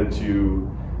I wanted to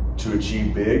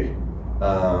achieve big.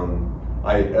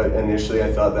 Initially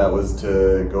I thought that was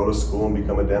to go to school and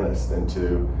become a dentist and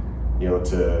to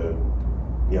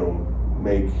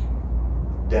make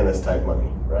dentist type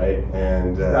money, right?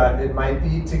 And it might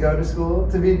be to go to school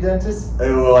to be a dentist?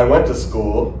 Well, I went to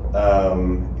school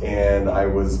and I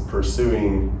was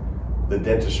pursuing the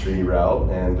dentistry route,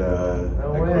 and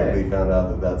quickly found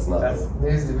out that's not. That's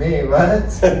news to me.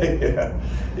 What?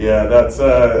 yeah.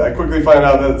 I quickly found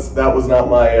out that was not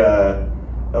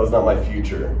my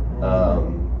future.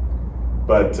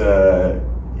 But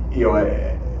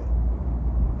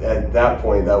at that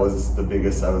point, that was the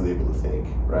biggest I was able to think.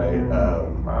 Right.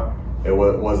 Wow. It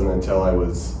wasn't until I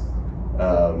was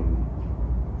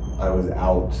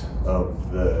out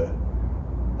of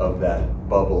that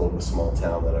bubble of a small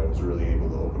town that I was really able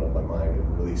to open up my mind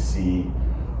and really see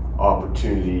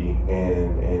opportunity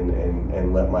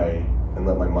and let my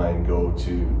mind go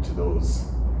to those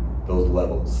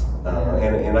levels.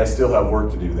 And I still have work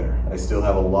to do there. I still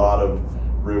have a lot of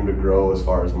room to grow as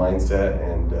far as mindset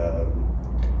and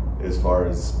as far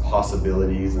as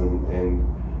possibilities and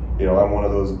I'm one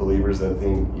of those believers that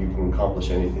think you can accomplish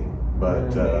anything,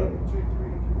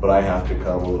 but I have to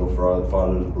come a little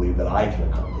farther to believe that I can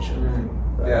accomplish anything,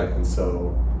 right? Yeah. And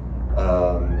so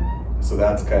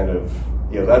that's kind of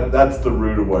that's the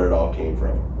root of where it all came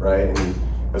from, right? And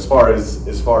as far as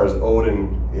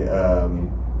Odin,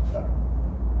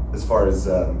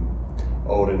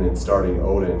 Odin and starting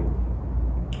Odin.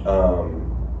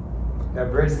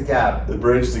 Bridge the gap.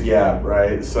 Bridge the gap,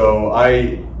 right? So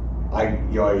I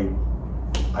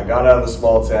got out of the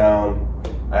small town.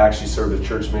 I actually served a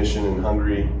church mission in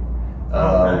Hungary,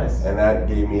 nice. And that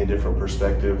gave me a different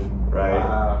perspective, right?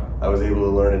 Wow. I was able to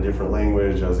learn a different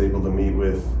language. I was able to meet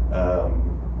with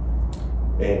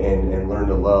and learn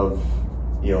to love,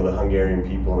 the Hungarian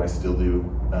people, and I still do.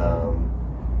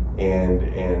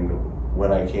 And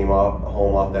when I came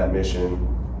home off that mission,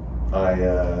 I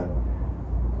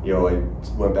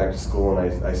went back to school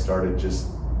and I started just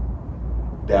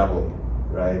dabbling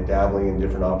in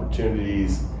different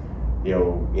opportunities,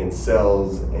 in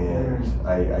sales, and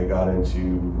I got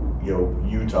into,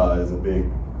 Utah is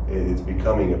it's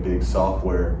becoming a big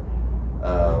software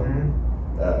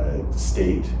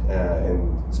state,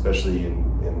 and especially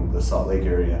in the Salt Lake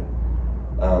area.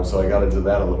 So I got into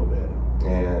that a little bit,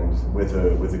 and with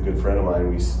a good friend of mine,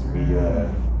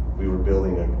 we were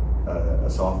building a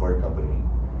software company.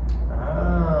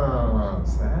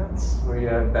 So that's where you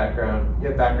have background. You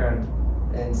have background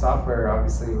in software,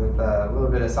 obviously, with a little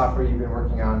bit of software you've been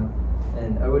working on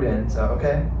in Odin. So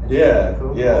okay. Yeah.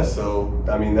 Cool. Yeah. So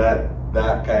I mean that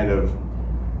kind of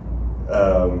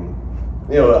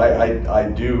I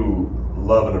do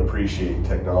love and appreciate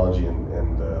technology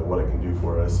and what it can do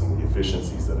for us and the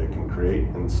efficiencies that it can create,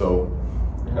 and so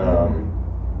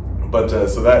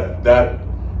so that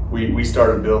we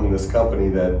started building this company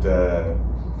that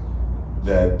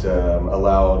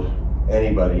allowed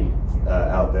anybody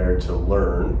out there to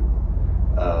learn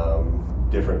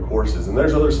different courses. And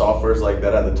there's other softwares like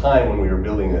that. At the time when we were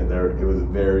building it, it was a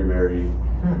very, very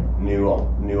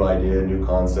new idea, new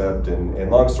concept. And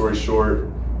long story short,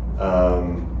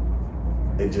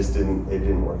 it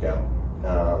didn't work out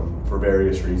for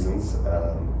various reasons.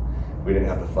 We didn't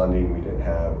have the funding.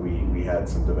 We had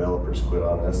some developers quit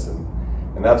on us, and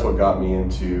that's what got me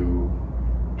into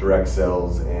direct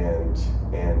sales and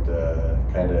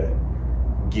kind of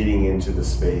getting into the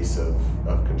space of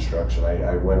construction.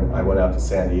 I went out to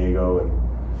San Diego and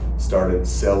started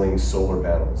selling solar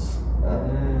panels,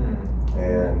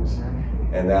 and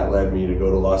that led me to go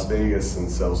to Las Vegas and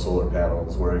sell solar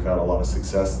panels, where I found a lot of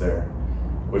success there,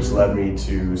 which led me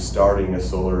to starting a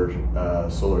solar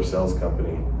sales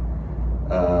company,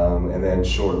 and then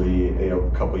shortly, a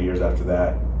couple of years after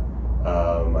that,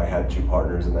 I had 2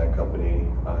 partners in that company.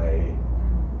 I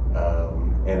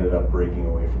ended up breaking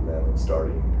away from them and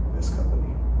starting this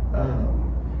company.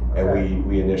 And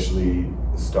we initially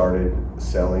started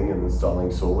selling and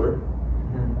installing solar,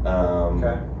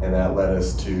 and that led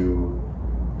us to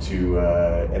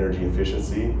energy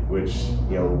efficiency, which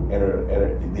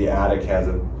the attic has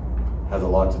a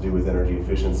lot to do with energy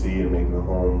efficiency and making the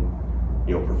home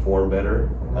perform better.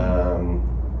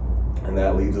 And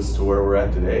that leads us to where we're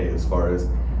at today, as far as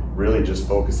really just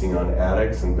focusing on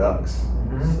attics and ducts.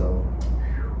 So,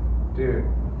 dude,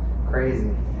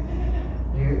 crazy.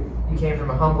 You came from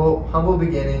a humble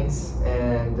beginnings,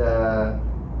 and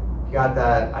you got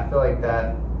that. I feel like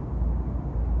that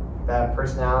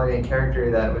personality and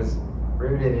character that was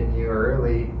rooted in you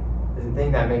early is the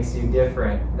thing that makes you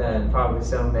different than probably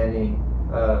so many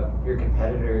of your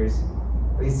competitors.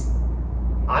 At least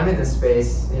I'm in this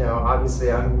space,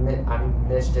 obviously I'm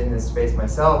niched in this space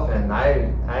myself, and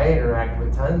I interact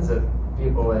with tons of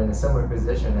people in a similar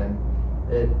position, and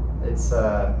it's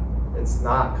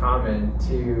not common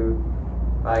to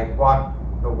like walk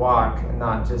the walk and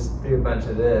not just do a bunch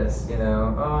of this,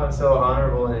 oh, I'm so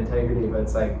honorable in integrity, but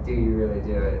it's like, do you really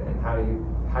do it, and how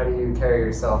do you carry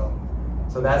yourself?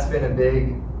 So that's been a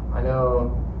big, I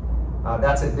know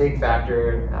that's a big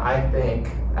factor, I think,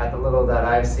 at the little that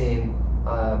I've seen,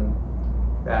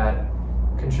 that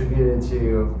contributed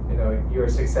to your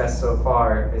success so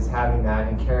far, is having that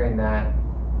and carrying that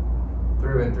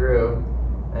through and through,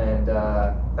 and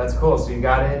that's cool. So you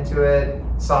got into it.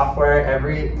 Software,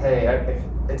 if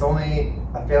it's only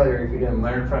a failure if you didn't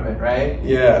learn from it, right?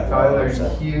 Yeah. You probably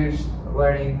learned huge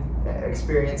learning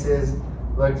experiences.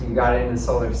 Look, you got into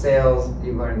solar sales,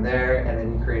 you learned there, and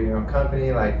then you created your own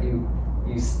company. Like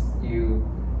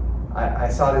I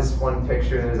saw this one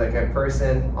picture. There's like a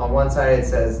person on one side. It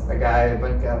says a guy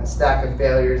with a stack of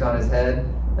failures on his head,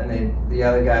 and then the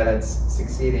other guy that's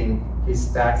succeeding, he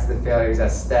stacks the failures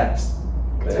as steps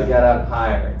to get up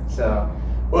higher. So.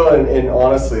 Well, and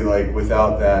honestly, like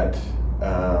without that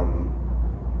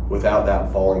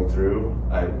falling through,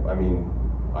 I mean,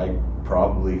 I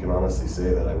probably can honestly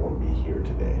say that I wouldn't be here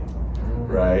today,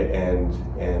 right? And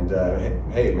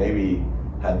hey, maybe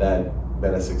had that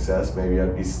been a success, maybe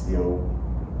I'd be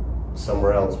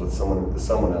somewhere else with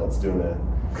someone else doing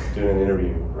an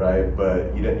interview, right?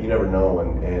 But you never know,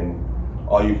 and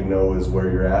all you can know is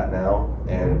where you're at now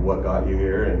and what got you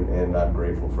here, and I'm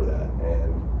grateful for that.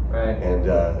 And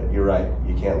you're right,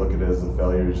 you can't look at it as a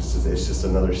failure. It's just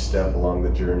another step along the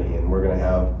journey, and we're gonna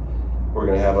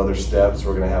have other steps.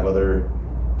 We're gonna have other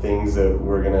things that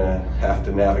we're gonna have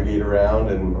to navigate around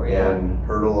and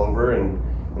hurdle over, and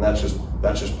that's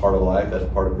just part of life. That's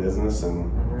part of business, and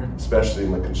especially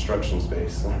in the construction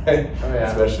space, right?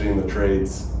 Especially in the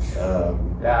trades.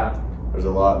 There's a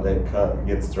lot that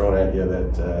gets thrown at you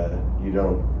that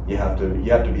you have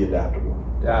to be adaptable.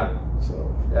 Yeah. So.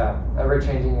 Yeah,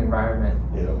 ever-changing environment.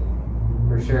 Yeah.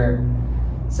 For sure.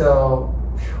 So,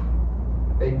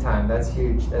 big time. That's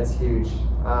huge.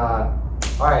 All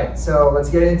right, so let's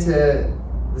get into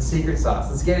the secret sauce.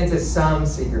 Let's get into some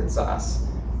secret sauce.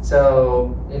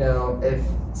 So, if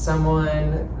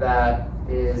someone that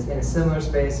is in a similar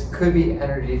space, could be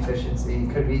energy efficiency,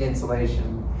 could be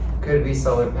insulation, could be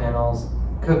solar panels,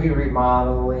 could be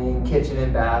remodeling, kitchen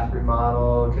and bath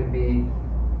remodel, could be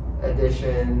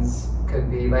additions, could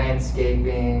be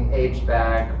landscaping,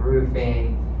 HVAC,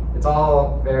 roofing. It's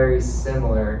all very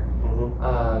similar.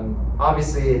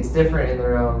 Obviously, it's different in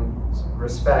their own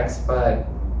respects, but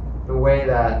the way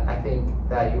that I think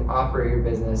that you operate your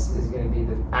business is going to be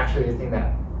the thing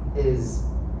that is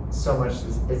so much,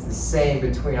 it's the same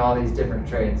between all these different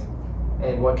trades,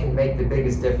 and what can make the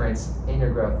biggest difference in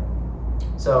your growth.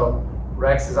 So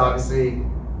Wrex is obviously,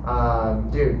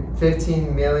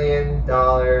 $15 million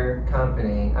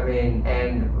company. I mean,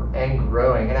 and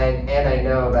growing. And I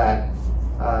know that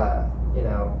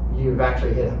you've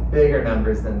actually hit bigger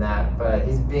numbers than that. But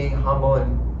he's being humble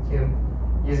and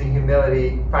using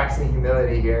humility, practicing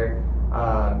humility here,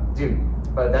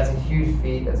 But that's a huge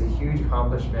feat. That's a huge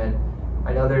accomplishment.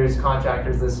 I know there's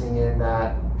contractors listening in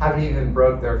that haven't even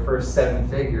broke their first 7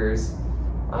 figures,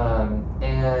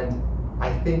 and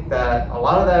I think that a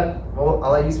lot of that, well,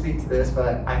 I'll let you speak to this,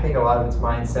 but I think a lot of it's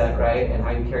mindset, right? And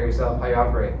how you carry yourself, how you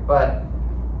operate. But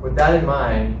with that in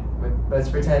mind, let's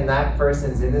pretend that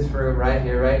person's in this room right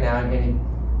here, right now, and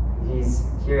he's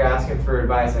here asking for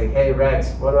advice, like, hey,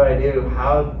 Wrex, what do I do?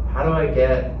 How do I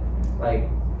get, like,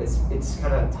 it's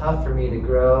kind of tough for me to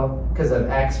grow because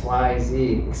of X, Y,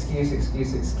 Z,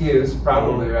 excuse,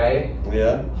 probably, right?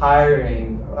 Yeah.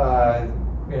 Hiring,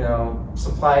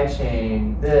 supply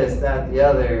chain, this, that, the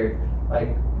other.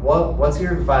 Like, what's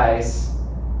your advice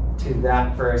to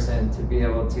that person to be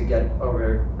able to get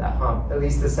over that hump, at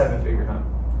least the 7-figure hump?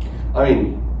 I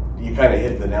mean, you kind of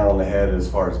hit the nail on the head as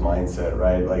far as mindset,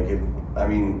 right? Like,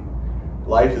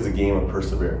 life is a game of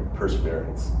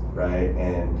perseverance, right?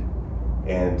 And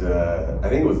I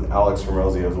think it was Alex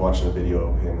Ramosi, I was watching a video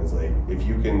of him, is like, if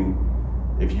you can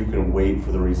wait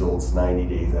for the results 90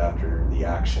 days after the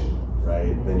action,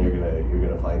 right, then you're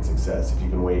gonna find success. If you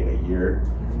can wait a year,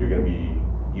 you're gonna be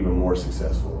even more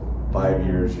successful. 5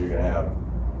 years, you're gonna have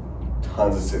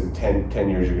tons of 10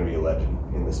 years, you're gonna be a legend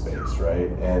in the space, right?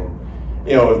 And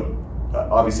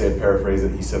obviously I paraphrase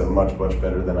it. He said it much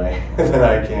better than I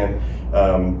can.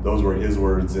 Those were his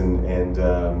words, and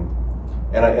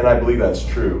I believe that's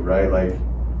true, right? Like,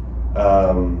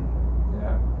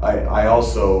 I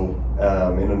also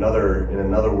in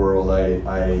another world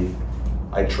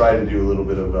I try to do a little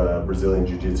bit of Brazilian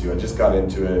Jiu-Jitsu. I just got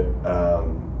into it,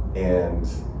 and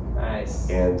nice.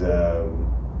 And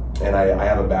I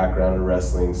have a background in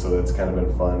wrestling, so it's kind of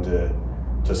been fun to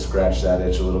scratch that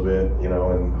itch a little bit, you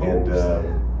know.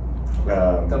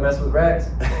 Don't mess with Wrex.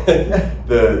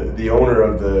 the owner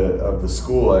of the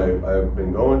school I've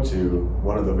been going to,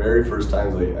 one of the very first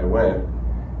times I went,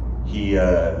 he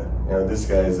this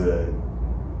guy's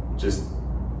just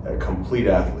a complete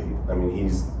athlete. I mean,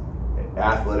 he's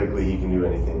athletically, he can do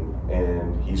anything,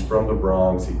 and he's from the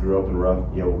Bronx. He grew up in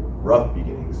rough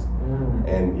beginnings,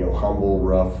 and humble,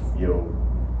 rough.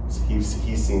 He's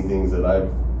seen things that I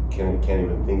can't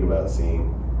even think about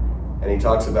seeing, and he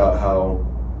talks about how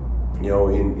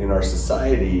in our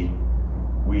society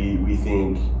we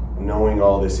think knowing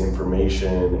all this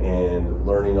information and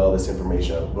learning all this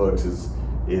information out of books is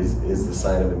the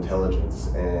sign of intelligence,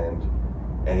 and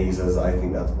he says, I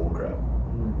think that's bullcrap.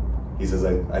 He says,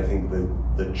 I think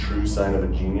the true sign of a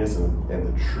genius and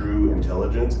the true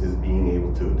intelligence is being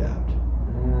able to adapt,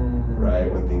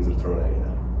 right? When things are thrown at you,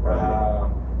 right?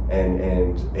 Wow.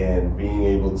 And being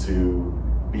able to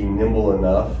be nimble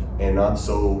enough and not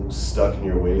so stuck in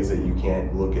your ways that you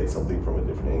can't look at something from a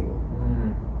different angle,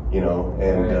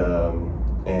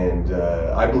 and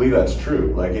I believe that's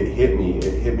true. Like, it hit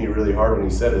me really hard when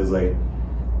he said it. It's like,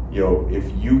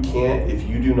 if you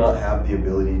do not have the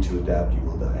ability to adapt, you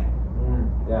will die.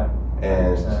 Yeah.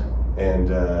 100%. And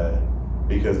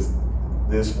because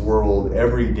this world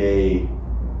every day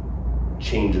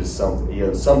changes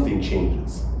something. Something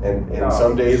changes, and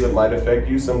some days it might affect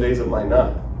you, some days it might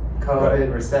not. COVID, right?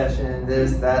 Recession,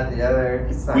 this, that, the other.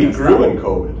 We grew in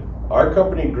COVID. Our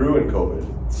company grew in COVID,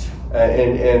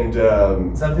 and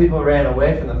some people ran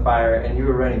away from the fire, and you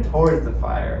were running towards the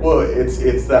fire. Well, it's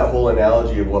that whole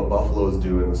analogy of what buffaloes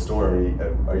do in the storm.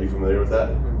 Are you familiar with that?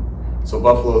 Mm-hmm. So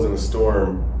buffaloes in a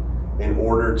storm, in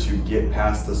order to get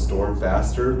past the storm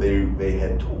faster, they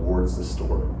head towards the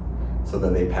storm, so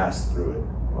that they pass through it.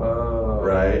 Whoa!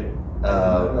 Right.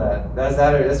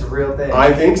 That's a real thing.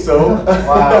 I think so.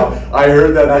 Wow. I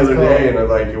heard that That's the other cool. day, and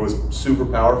it was super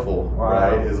powerful. Wow.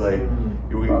 Right? It's like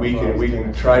we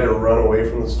can try to run away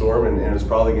from the storm, and it's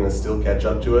probably going to still catch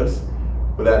up to us.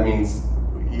 But that means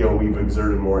we've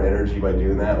exerted more energy by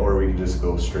doing that, or we can just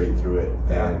go straight through it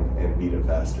and beat it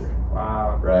faster.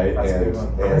 Wow. Right? That's a good one.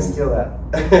 I'm gonna steal that.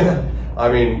 I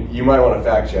mean, you might want to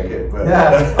fact check it, but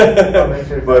I'll make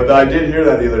sure. But I did hear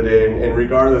that the other day, and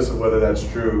regardless of whether that's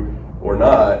true or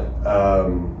not,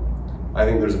 I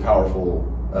think there's a powerful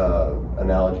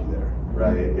analogy there,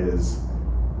 right? Is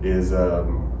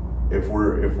if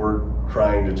we're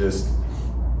trying to just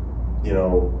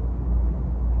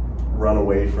run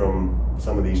away from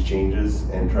some of these changes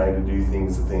and trying to do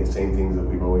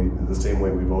the same way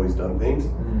we've always done things,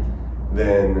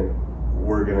 then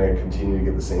we're going to continue to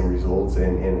get the same results,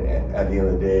 and at the end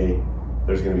of the day,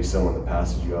 there's going to be someone that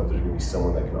passes you up. There's going to be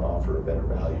someone that can offer a better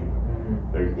value.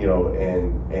 There,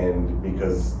 and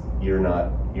because you're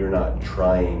not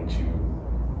trying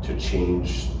to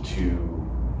change to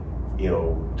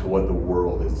what the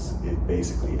world is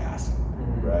basically asking,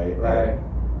 right? Right.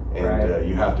 And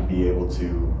you have to be able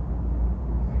to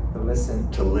listen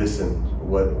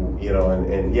what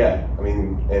and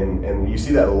you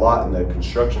see that a lot in the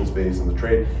construction space and the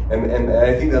trade, and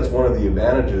I think that's one of the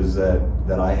advantages that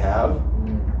I have,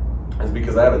 is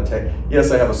because I have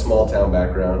I have a small town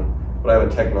background, but I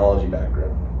have a technology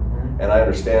background, and I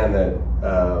understand that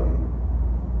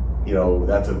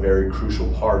that's a very crucial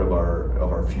part of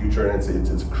our future, and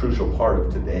it's a crucial part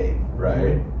of today,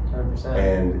 right? 100%.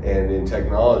 And in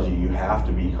technology, you have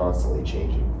to be constantly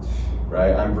changing,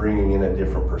 right? I'm bringing in a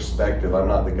different perspective. I'm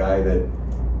not the guy that,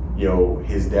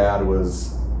 his dad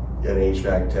was an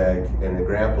HVAC tech and the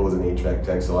grandpa was an HVAC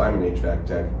tech, so I'm an HVAC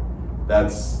tech.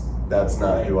 That's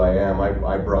not who I am.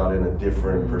 I brought in a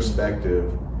different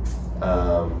perspective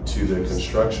to the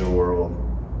construction world,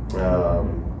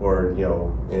 or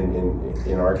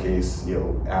in our case,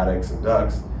 attics and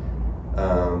ducts.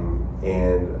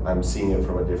 And I'm seeing it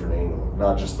from a different angle,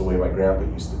 not just the way my grandpa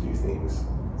used to do things,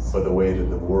 but the way that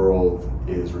the world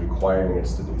is requiring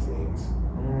us to do things.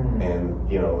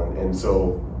 And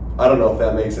so I don't know if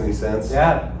that makes any sense.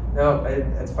 Yeah, no,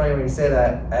 it's funny when you say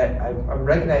that. I'm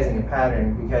recognizing a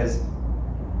pattern, because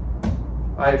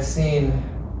I've seen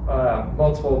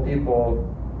multiple people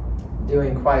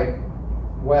doing quite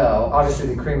well.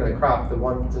 Obviously, the cream of the crop, the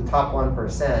top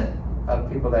 1% of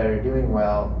people that are doing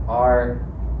well are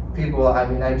people. I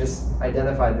mean, I just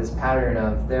identified this pattern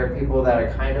of there are people that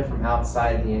are kind of from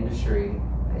outside the industry,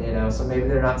 so maybe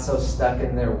they're not so stuck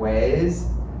in their ways,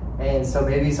 And so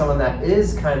maybe someone that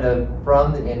is kind of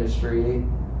from the industry,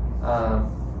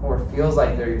 or feels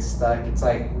like they're stuck, it's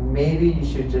like maybe you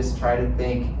should just try to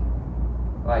think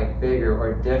like bigger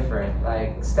or different,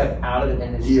 like step out of the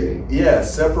industry. Yeah,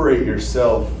 separate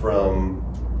yourself from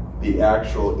the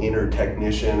actual inner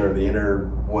technician or the inner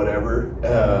whatever.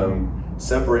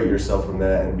 Separate yourself from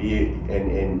that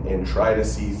and and try to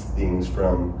see things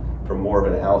from more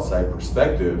of an outside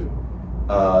perspective.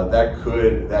 That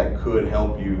could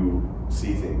help you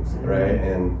see things, right?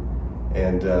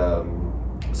 And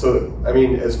so I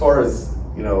mean, as far as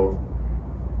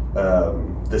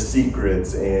the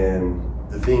secrets and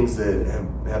the things that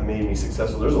have made me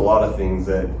successful, there's a lot of things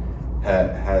that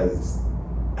has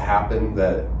happened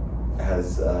that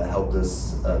has helped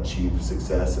us achieve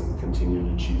success and continue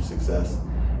to achieve success,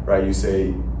 right? You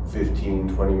say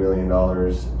 $15-20 million,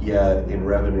 yeah, in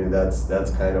revenue,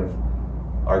 that's kind of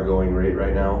our going rate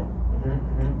right now.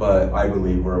 But I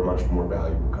believe we're a much more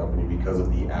valuable company because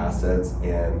of the assets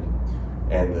and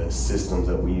the systems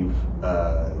that we've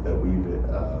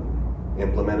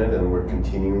implemented and we're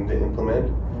continuing to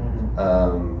implement.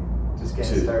 Just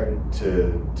getting started.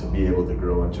 To be able to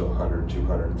grow into 100,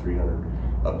 200, 300,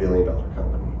 $1 billion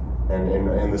company.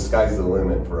 And the sky's the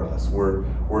limit for us. We're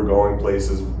going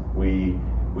places. We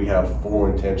have full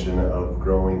intention of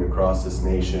growing across this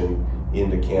nation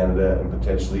into Canada and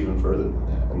potentially even further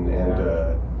than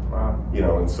that. Wow.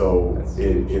 And so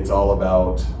it's all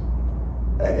about,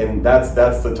 and that's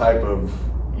the type of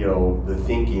the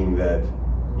thinking that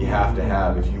you have to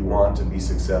have if you want to be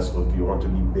successful, if you want to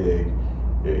be big,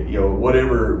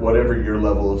 whatever your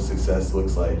level of success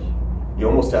looks like, you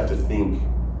almost have to think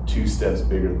 2 steps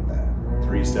bigger than that,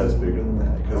 3 steps bigger than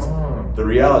that. Because the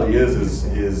reality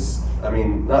is, I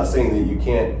mean, not saying that you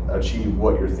can't achieve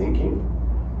what you're thinking,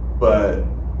 but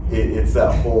it's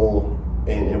that whole,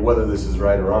 and whether this is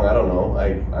right or wrong, I don't know.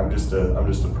 I'm just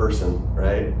a person,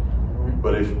 right?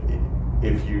 But if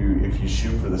you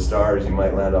shoot for the stars, you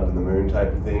might land up in the moon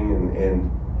type of thing,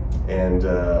 and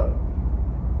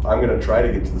I'm gonna try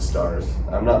to get to the stars.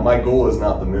 My goal is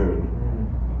not the moon,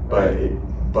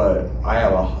 but I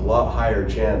have a lot higher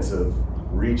chance of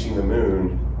reaching the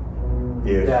moon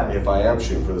if I am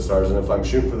shooting for the stars. And if I'm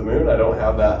shooting for the moon, I don't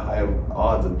have that high of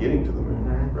odds of getting to the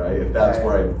moon, right? If that's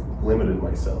where I've limited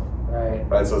myself,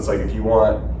 right? So it's like if you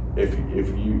want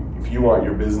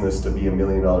your business to be $1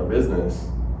 million business,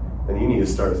 then you need to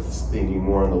start thinking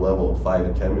more on the level of $5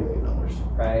 and $10 million.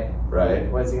 Right.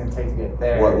 What's it going to take to get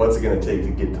there? What's it going to take to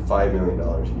get to $5 million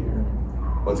a year?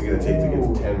 What's it going to take to get to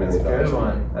 $10 million? That's a good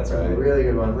one. That's a really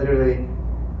good one. Literally,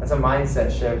 that's a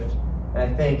mindset shift. And I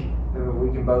think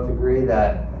we can both agree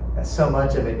that so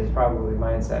much of it is probably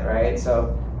mindset, right?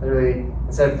 So literally,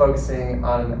 instead of focusing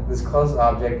on this close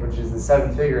object, which is the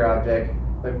 7-figure object,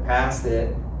 look past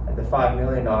it at the $5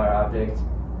 million object.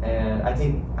 And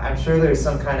I'm sure there's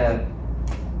some kind of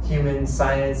human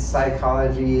science,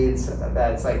 psychology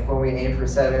that's like when we aim for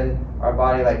 7, our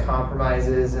body like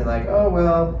compromises and like, oh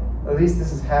well, at least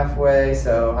this is halfway,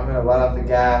 so I'm gonna let off the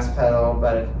gas pedal.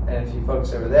 But if you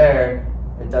focus over there,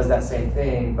 it does that same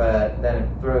thing, but then it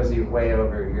throws you way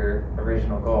over your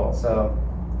original goal. So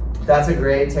that's a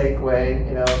great takeaway.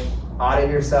 Audit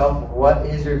yourself. What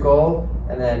is your goal?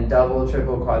 And then double,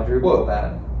 triple, quadruple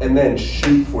that. And then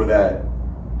shoot for that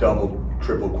double,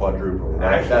 triple, quadruple.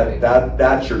 Right?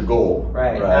 That's your goal.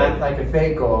 Right. Not like a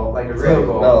fake goal, like a real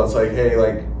goal. No, it's like,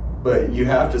 hey, but you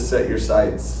have to set your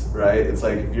sights, right? It's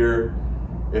like if you're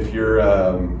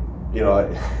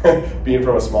being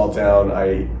from a small town,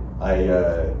 I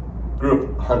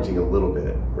grew up hunting a little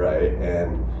bit, right?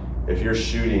 And if you're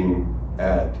shooting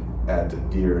at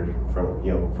deer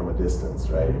from a distance,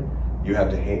 right? You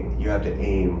have to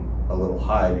aim a little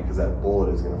high because that bullet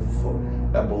is gonna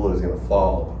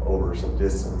fall over some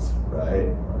distance, right?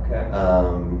 Okay.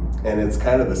 And it's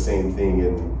kind of the same thing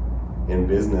in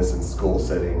business and goal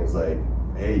setting. Is like,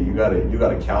 hey, you gotta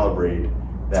calibrate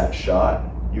that shot.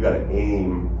 You gotta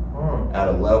aim at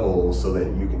a level so that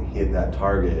you can hit that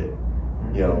target.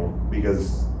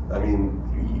 Because I mean,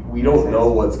 we don't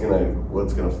know what's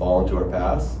gonna fall into our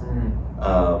paths.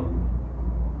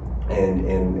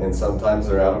 And sometimes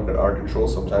they're out of our control,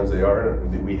 sometimes they are.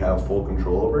 We have full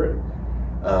control over it.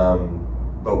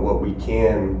 But what we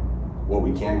can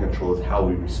control is how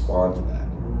we respond to that,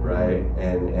 right?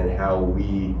 And how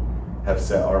we have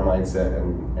set our mindset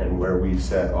and where we've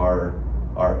set our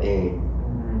aim,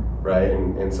 right?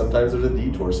 And sometimes there's a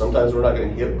detour. Sometimes we're not going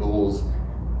to hit goals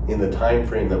in the time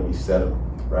frame that we set them,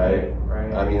 right?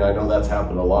 Right. I mean, I know that's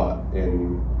happened a lot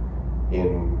in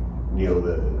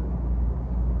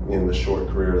the short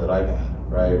career that I've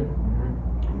had, right?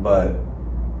 But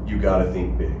you got to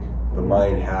think big. The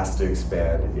mind has to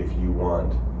expand if you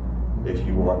want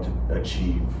to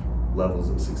achieve levels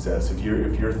of success. If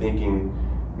you're thinking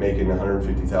making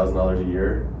 $150,000 a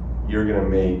year,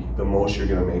 the most you're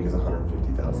gonna make is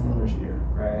 $150,000 a year.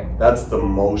 Right. That's the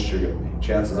most you're gonna make.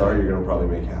 Chances are you're gonna probably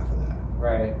make half of that.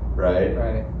 Right. Right?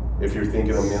 Right. If you're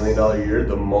thinking $1 million a year,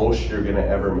 the most you're gonna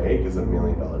ever make is $1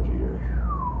 million a year.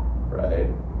 Right?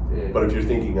 Dude. But if you're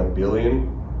thinking $1 billion,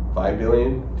 $5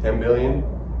 billion, $10 billion,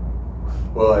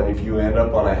 well, and if you end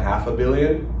up on a $500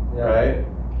 million, Yeah. right?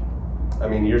 I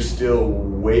mean, you're still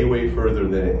way, way further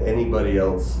than anybody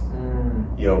else,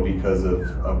 because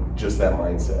of just that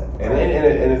mindset. And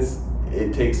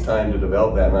it takes time to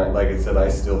develop that. And like I said, I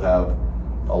still have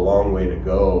a long way to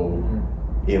go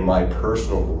in my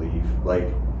personal belief. Like,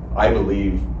 I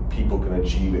believe people can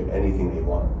achieve anything they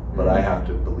want, but I have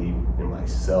to believe in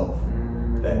myself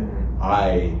that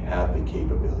I have the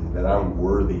capability, that I'm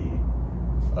worthy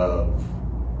of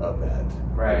that.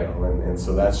 Right. And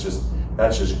so that's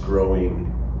just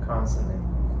growing Constantly.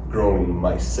 Growing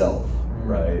myself,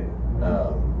 right?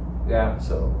 Yeah.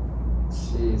 So.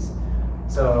 Jeez.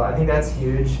 So I think that's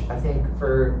huge. I think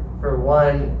for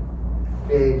one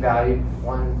big value,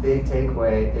 one big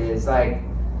takeaway is like,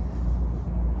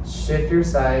 shift your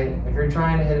sight. If you're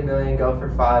trying to hit $1 million, go for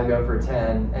 5, go for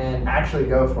 10, and actually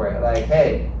go for it. Like,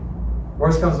 hey,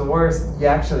 worst comes to worst, you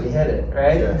actually hit it,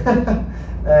 right? Yeah.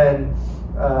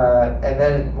 and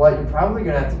then what you're probably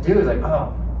gonna have to do is like,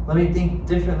 oh, let me think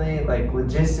differently, like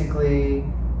logistically,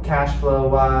 cash flow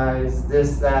wise,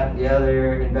 this, that, the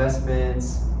other,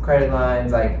 investments, credit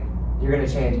lines. Like, you're gonna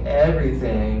change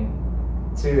everything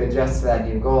to adjust to that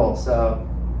new goal. So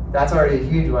that's already a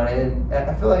huge one. And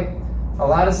I feel like a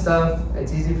lot of stuff,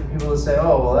 it's easy for people to say,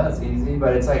 oh, well, that's easy,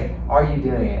 but it's like, are you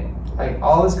doing it? Like,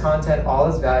 all this content, all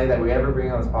this value that we ever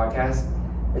bring on this podcast,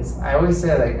 I always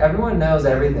say, like, everyone knows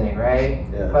everything, right?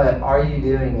 Yeah. But are you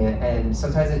doing it? And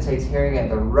sometimes it takes hearing at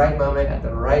the right moment, at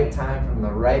the right time, from the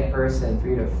right person for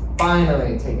you to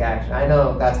finally take action. I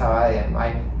know that's how I am.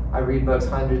 I read books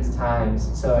hundreds of times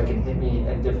so it can hit me in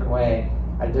a different way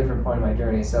at a different point in my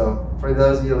journey. So for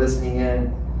those of you listening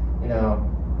in,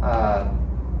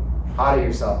 audit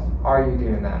yourself. Are you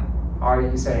doing that? Are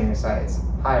you setting your sights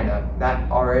high enough? That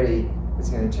already is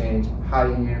going to change how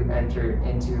you enter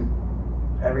into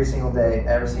every single day,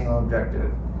 every single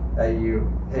objective that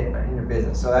you hit in your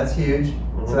business. So that's huge.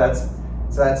 Mm-hmm.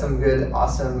 So that's some good,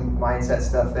 awesome mindset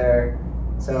stuff there.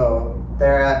 So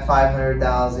they're at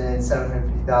 500,000,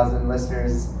 750,000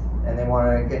 listeners, and they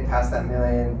want to get past that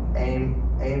million.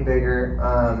 Aim bigger.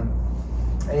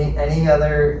 Any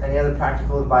other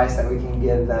practical advice that we can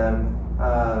give them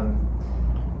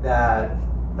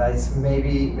that's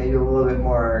maybe a little bit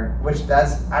more, which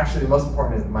that's actually the most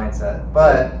important, is the mindset.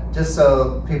 But just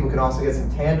so people can also get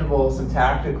some tangible, some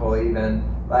tactical, even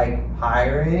like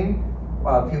hiring.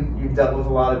 You've dealt with a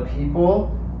lot of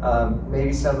people.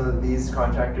 Maybe some of these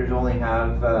contractors only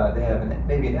have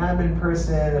maybe an admin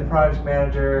person, a project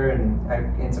manager,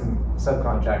 and some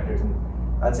subcontractors, and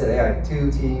that's it. They got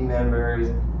 2 team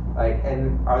members. Like,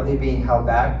 and are they being held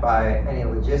back by any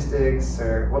logistics,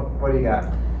 or what do you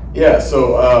got? Yeah,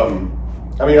 so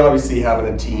obviously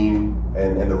having a team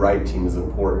and the right team is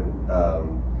important.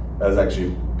 That is actually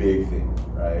a big thing,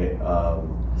 right?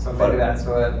 So maybe that's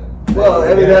what. Well,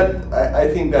 I mean, I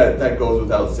think that goes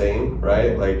without saying,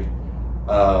 right? Like,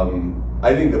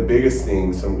 I think the biggest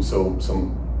thing,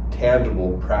 some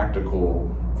tangible, practical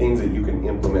things that you can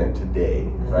implement today,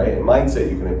 right? And mindset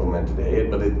you can implement today,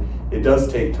 but it does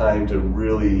take time to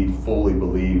really fully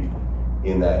believe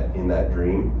in that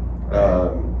dream.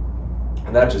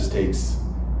 And that just takes,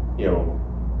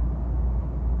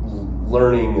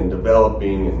 learning and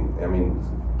developing,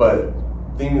 but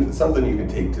something you can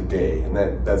take today, and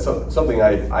that's something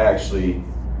I actually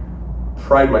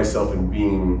pride myself in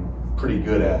being pretty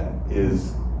good at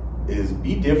is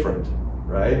be different,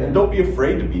 right? And don't be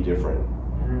afraid to be different,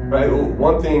 right?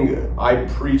 One thing I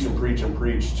preach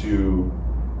to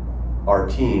our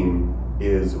team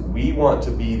is we want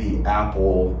to be the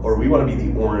apple, or we want to be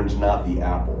the orange, not the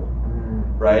apple,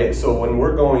 right? So when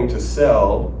we're going to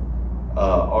sell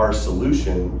our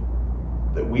solution,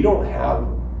 that we don't have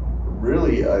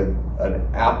really an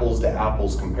apples to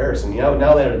apples comparison.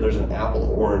 Now there's an apple to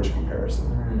orange comparison,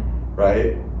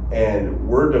 right? And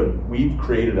we've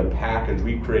created a package,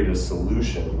 we've created a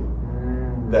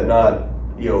solution that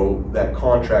that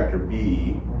contractor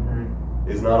B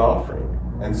is not offering.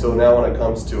 And so now when it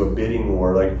comes to a bidding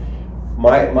war, like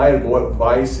my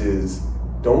advice is,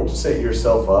 don't set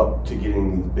yourself up to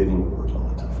getting these bidding wars all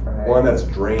the time. Right. One, that's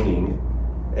draining,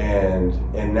 and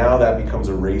now that becomes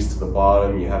a race to the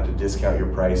bottom. You have to discount your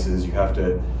prices. You have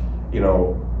to,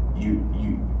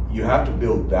 you have to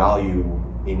build value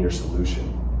in your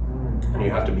solution, and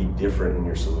you have to be different in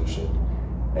your solution,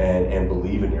 and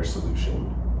believe in your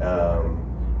solution.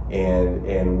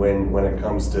 And when it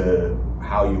comes to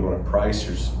how you want to price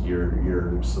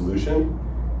your solution,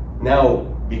 now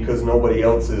because nobody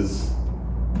else is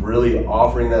really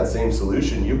offering that same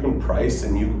solution, you can price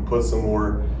and you can put some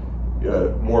more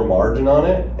margin on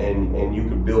it, and you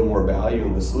can build more value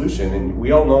in the solution. And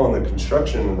we all know in the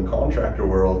construction and the contractor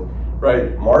world,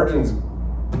 right, margins,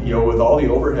 with all the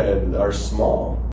overhead are small.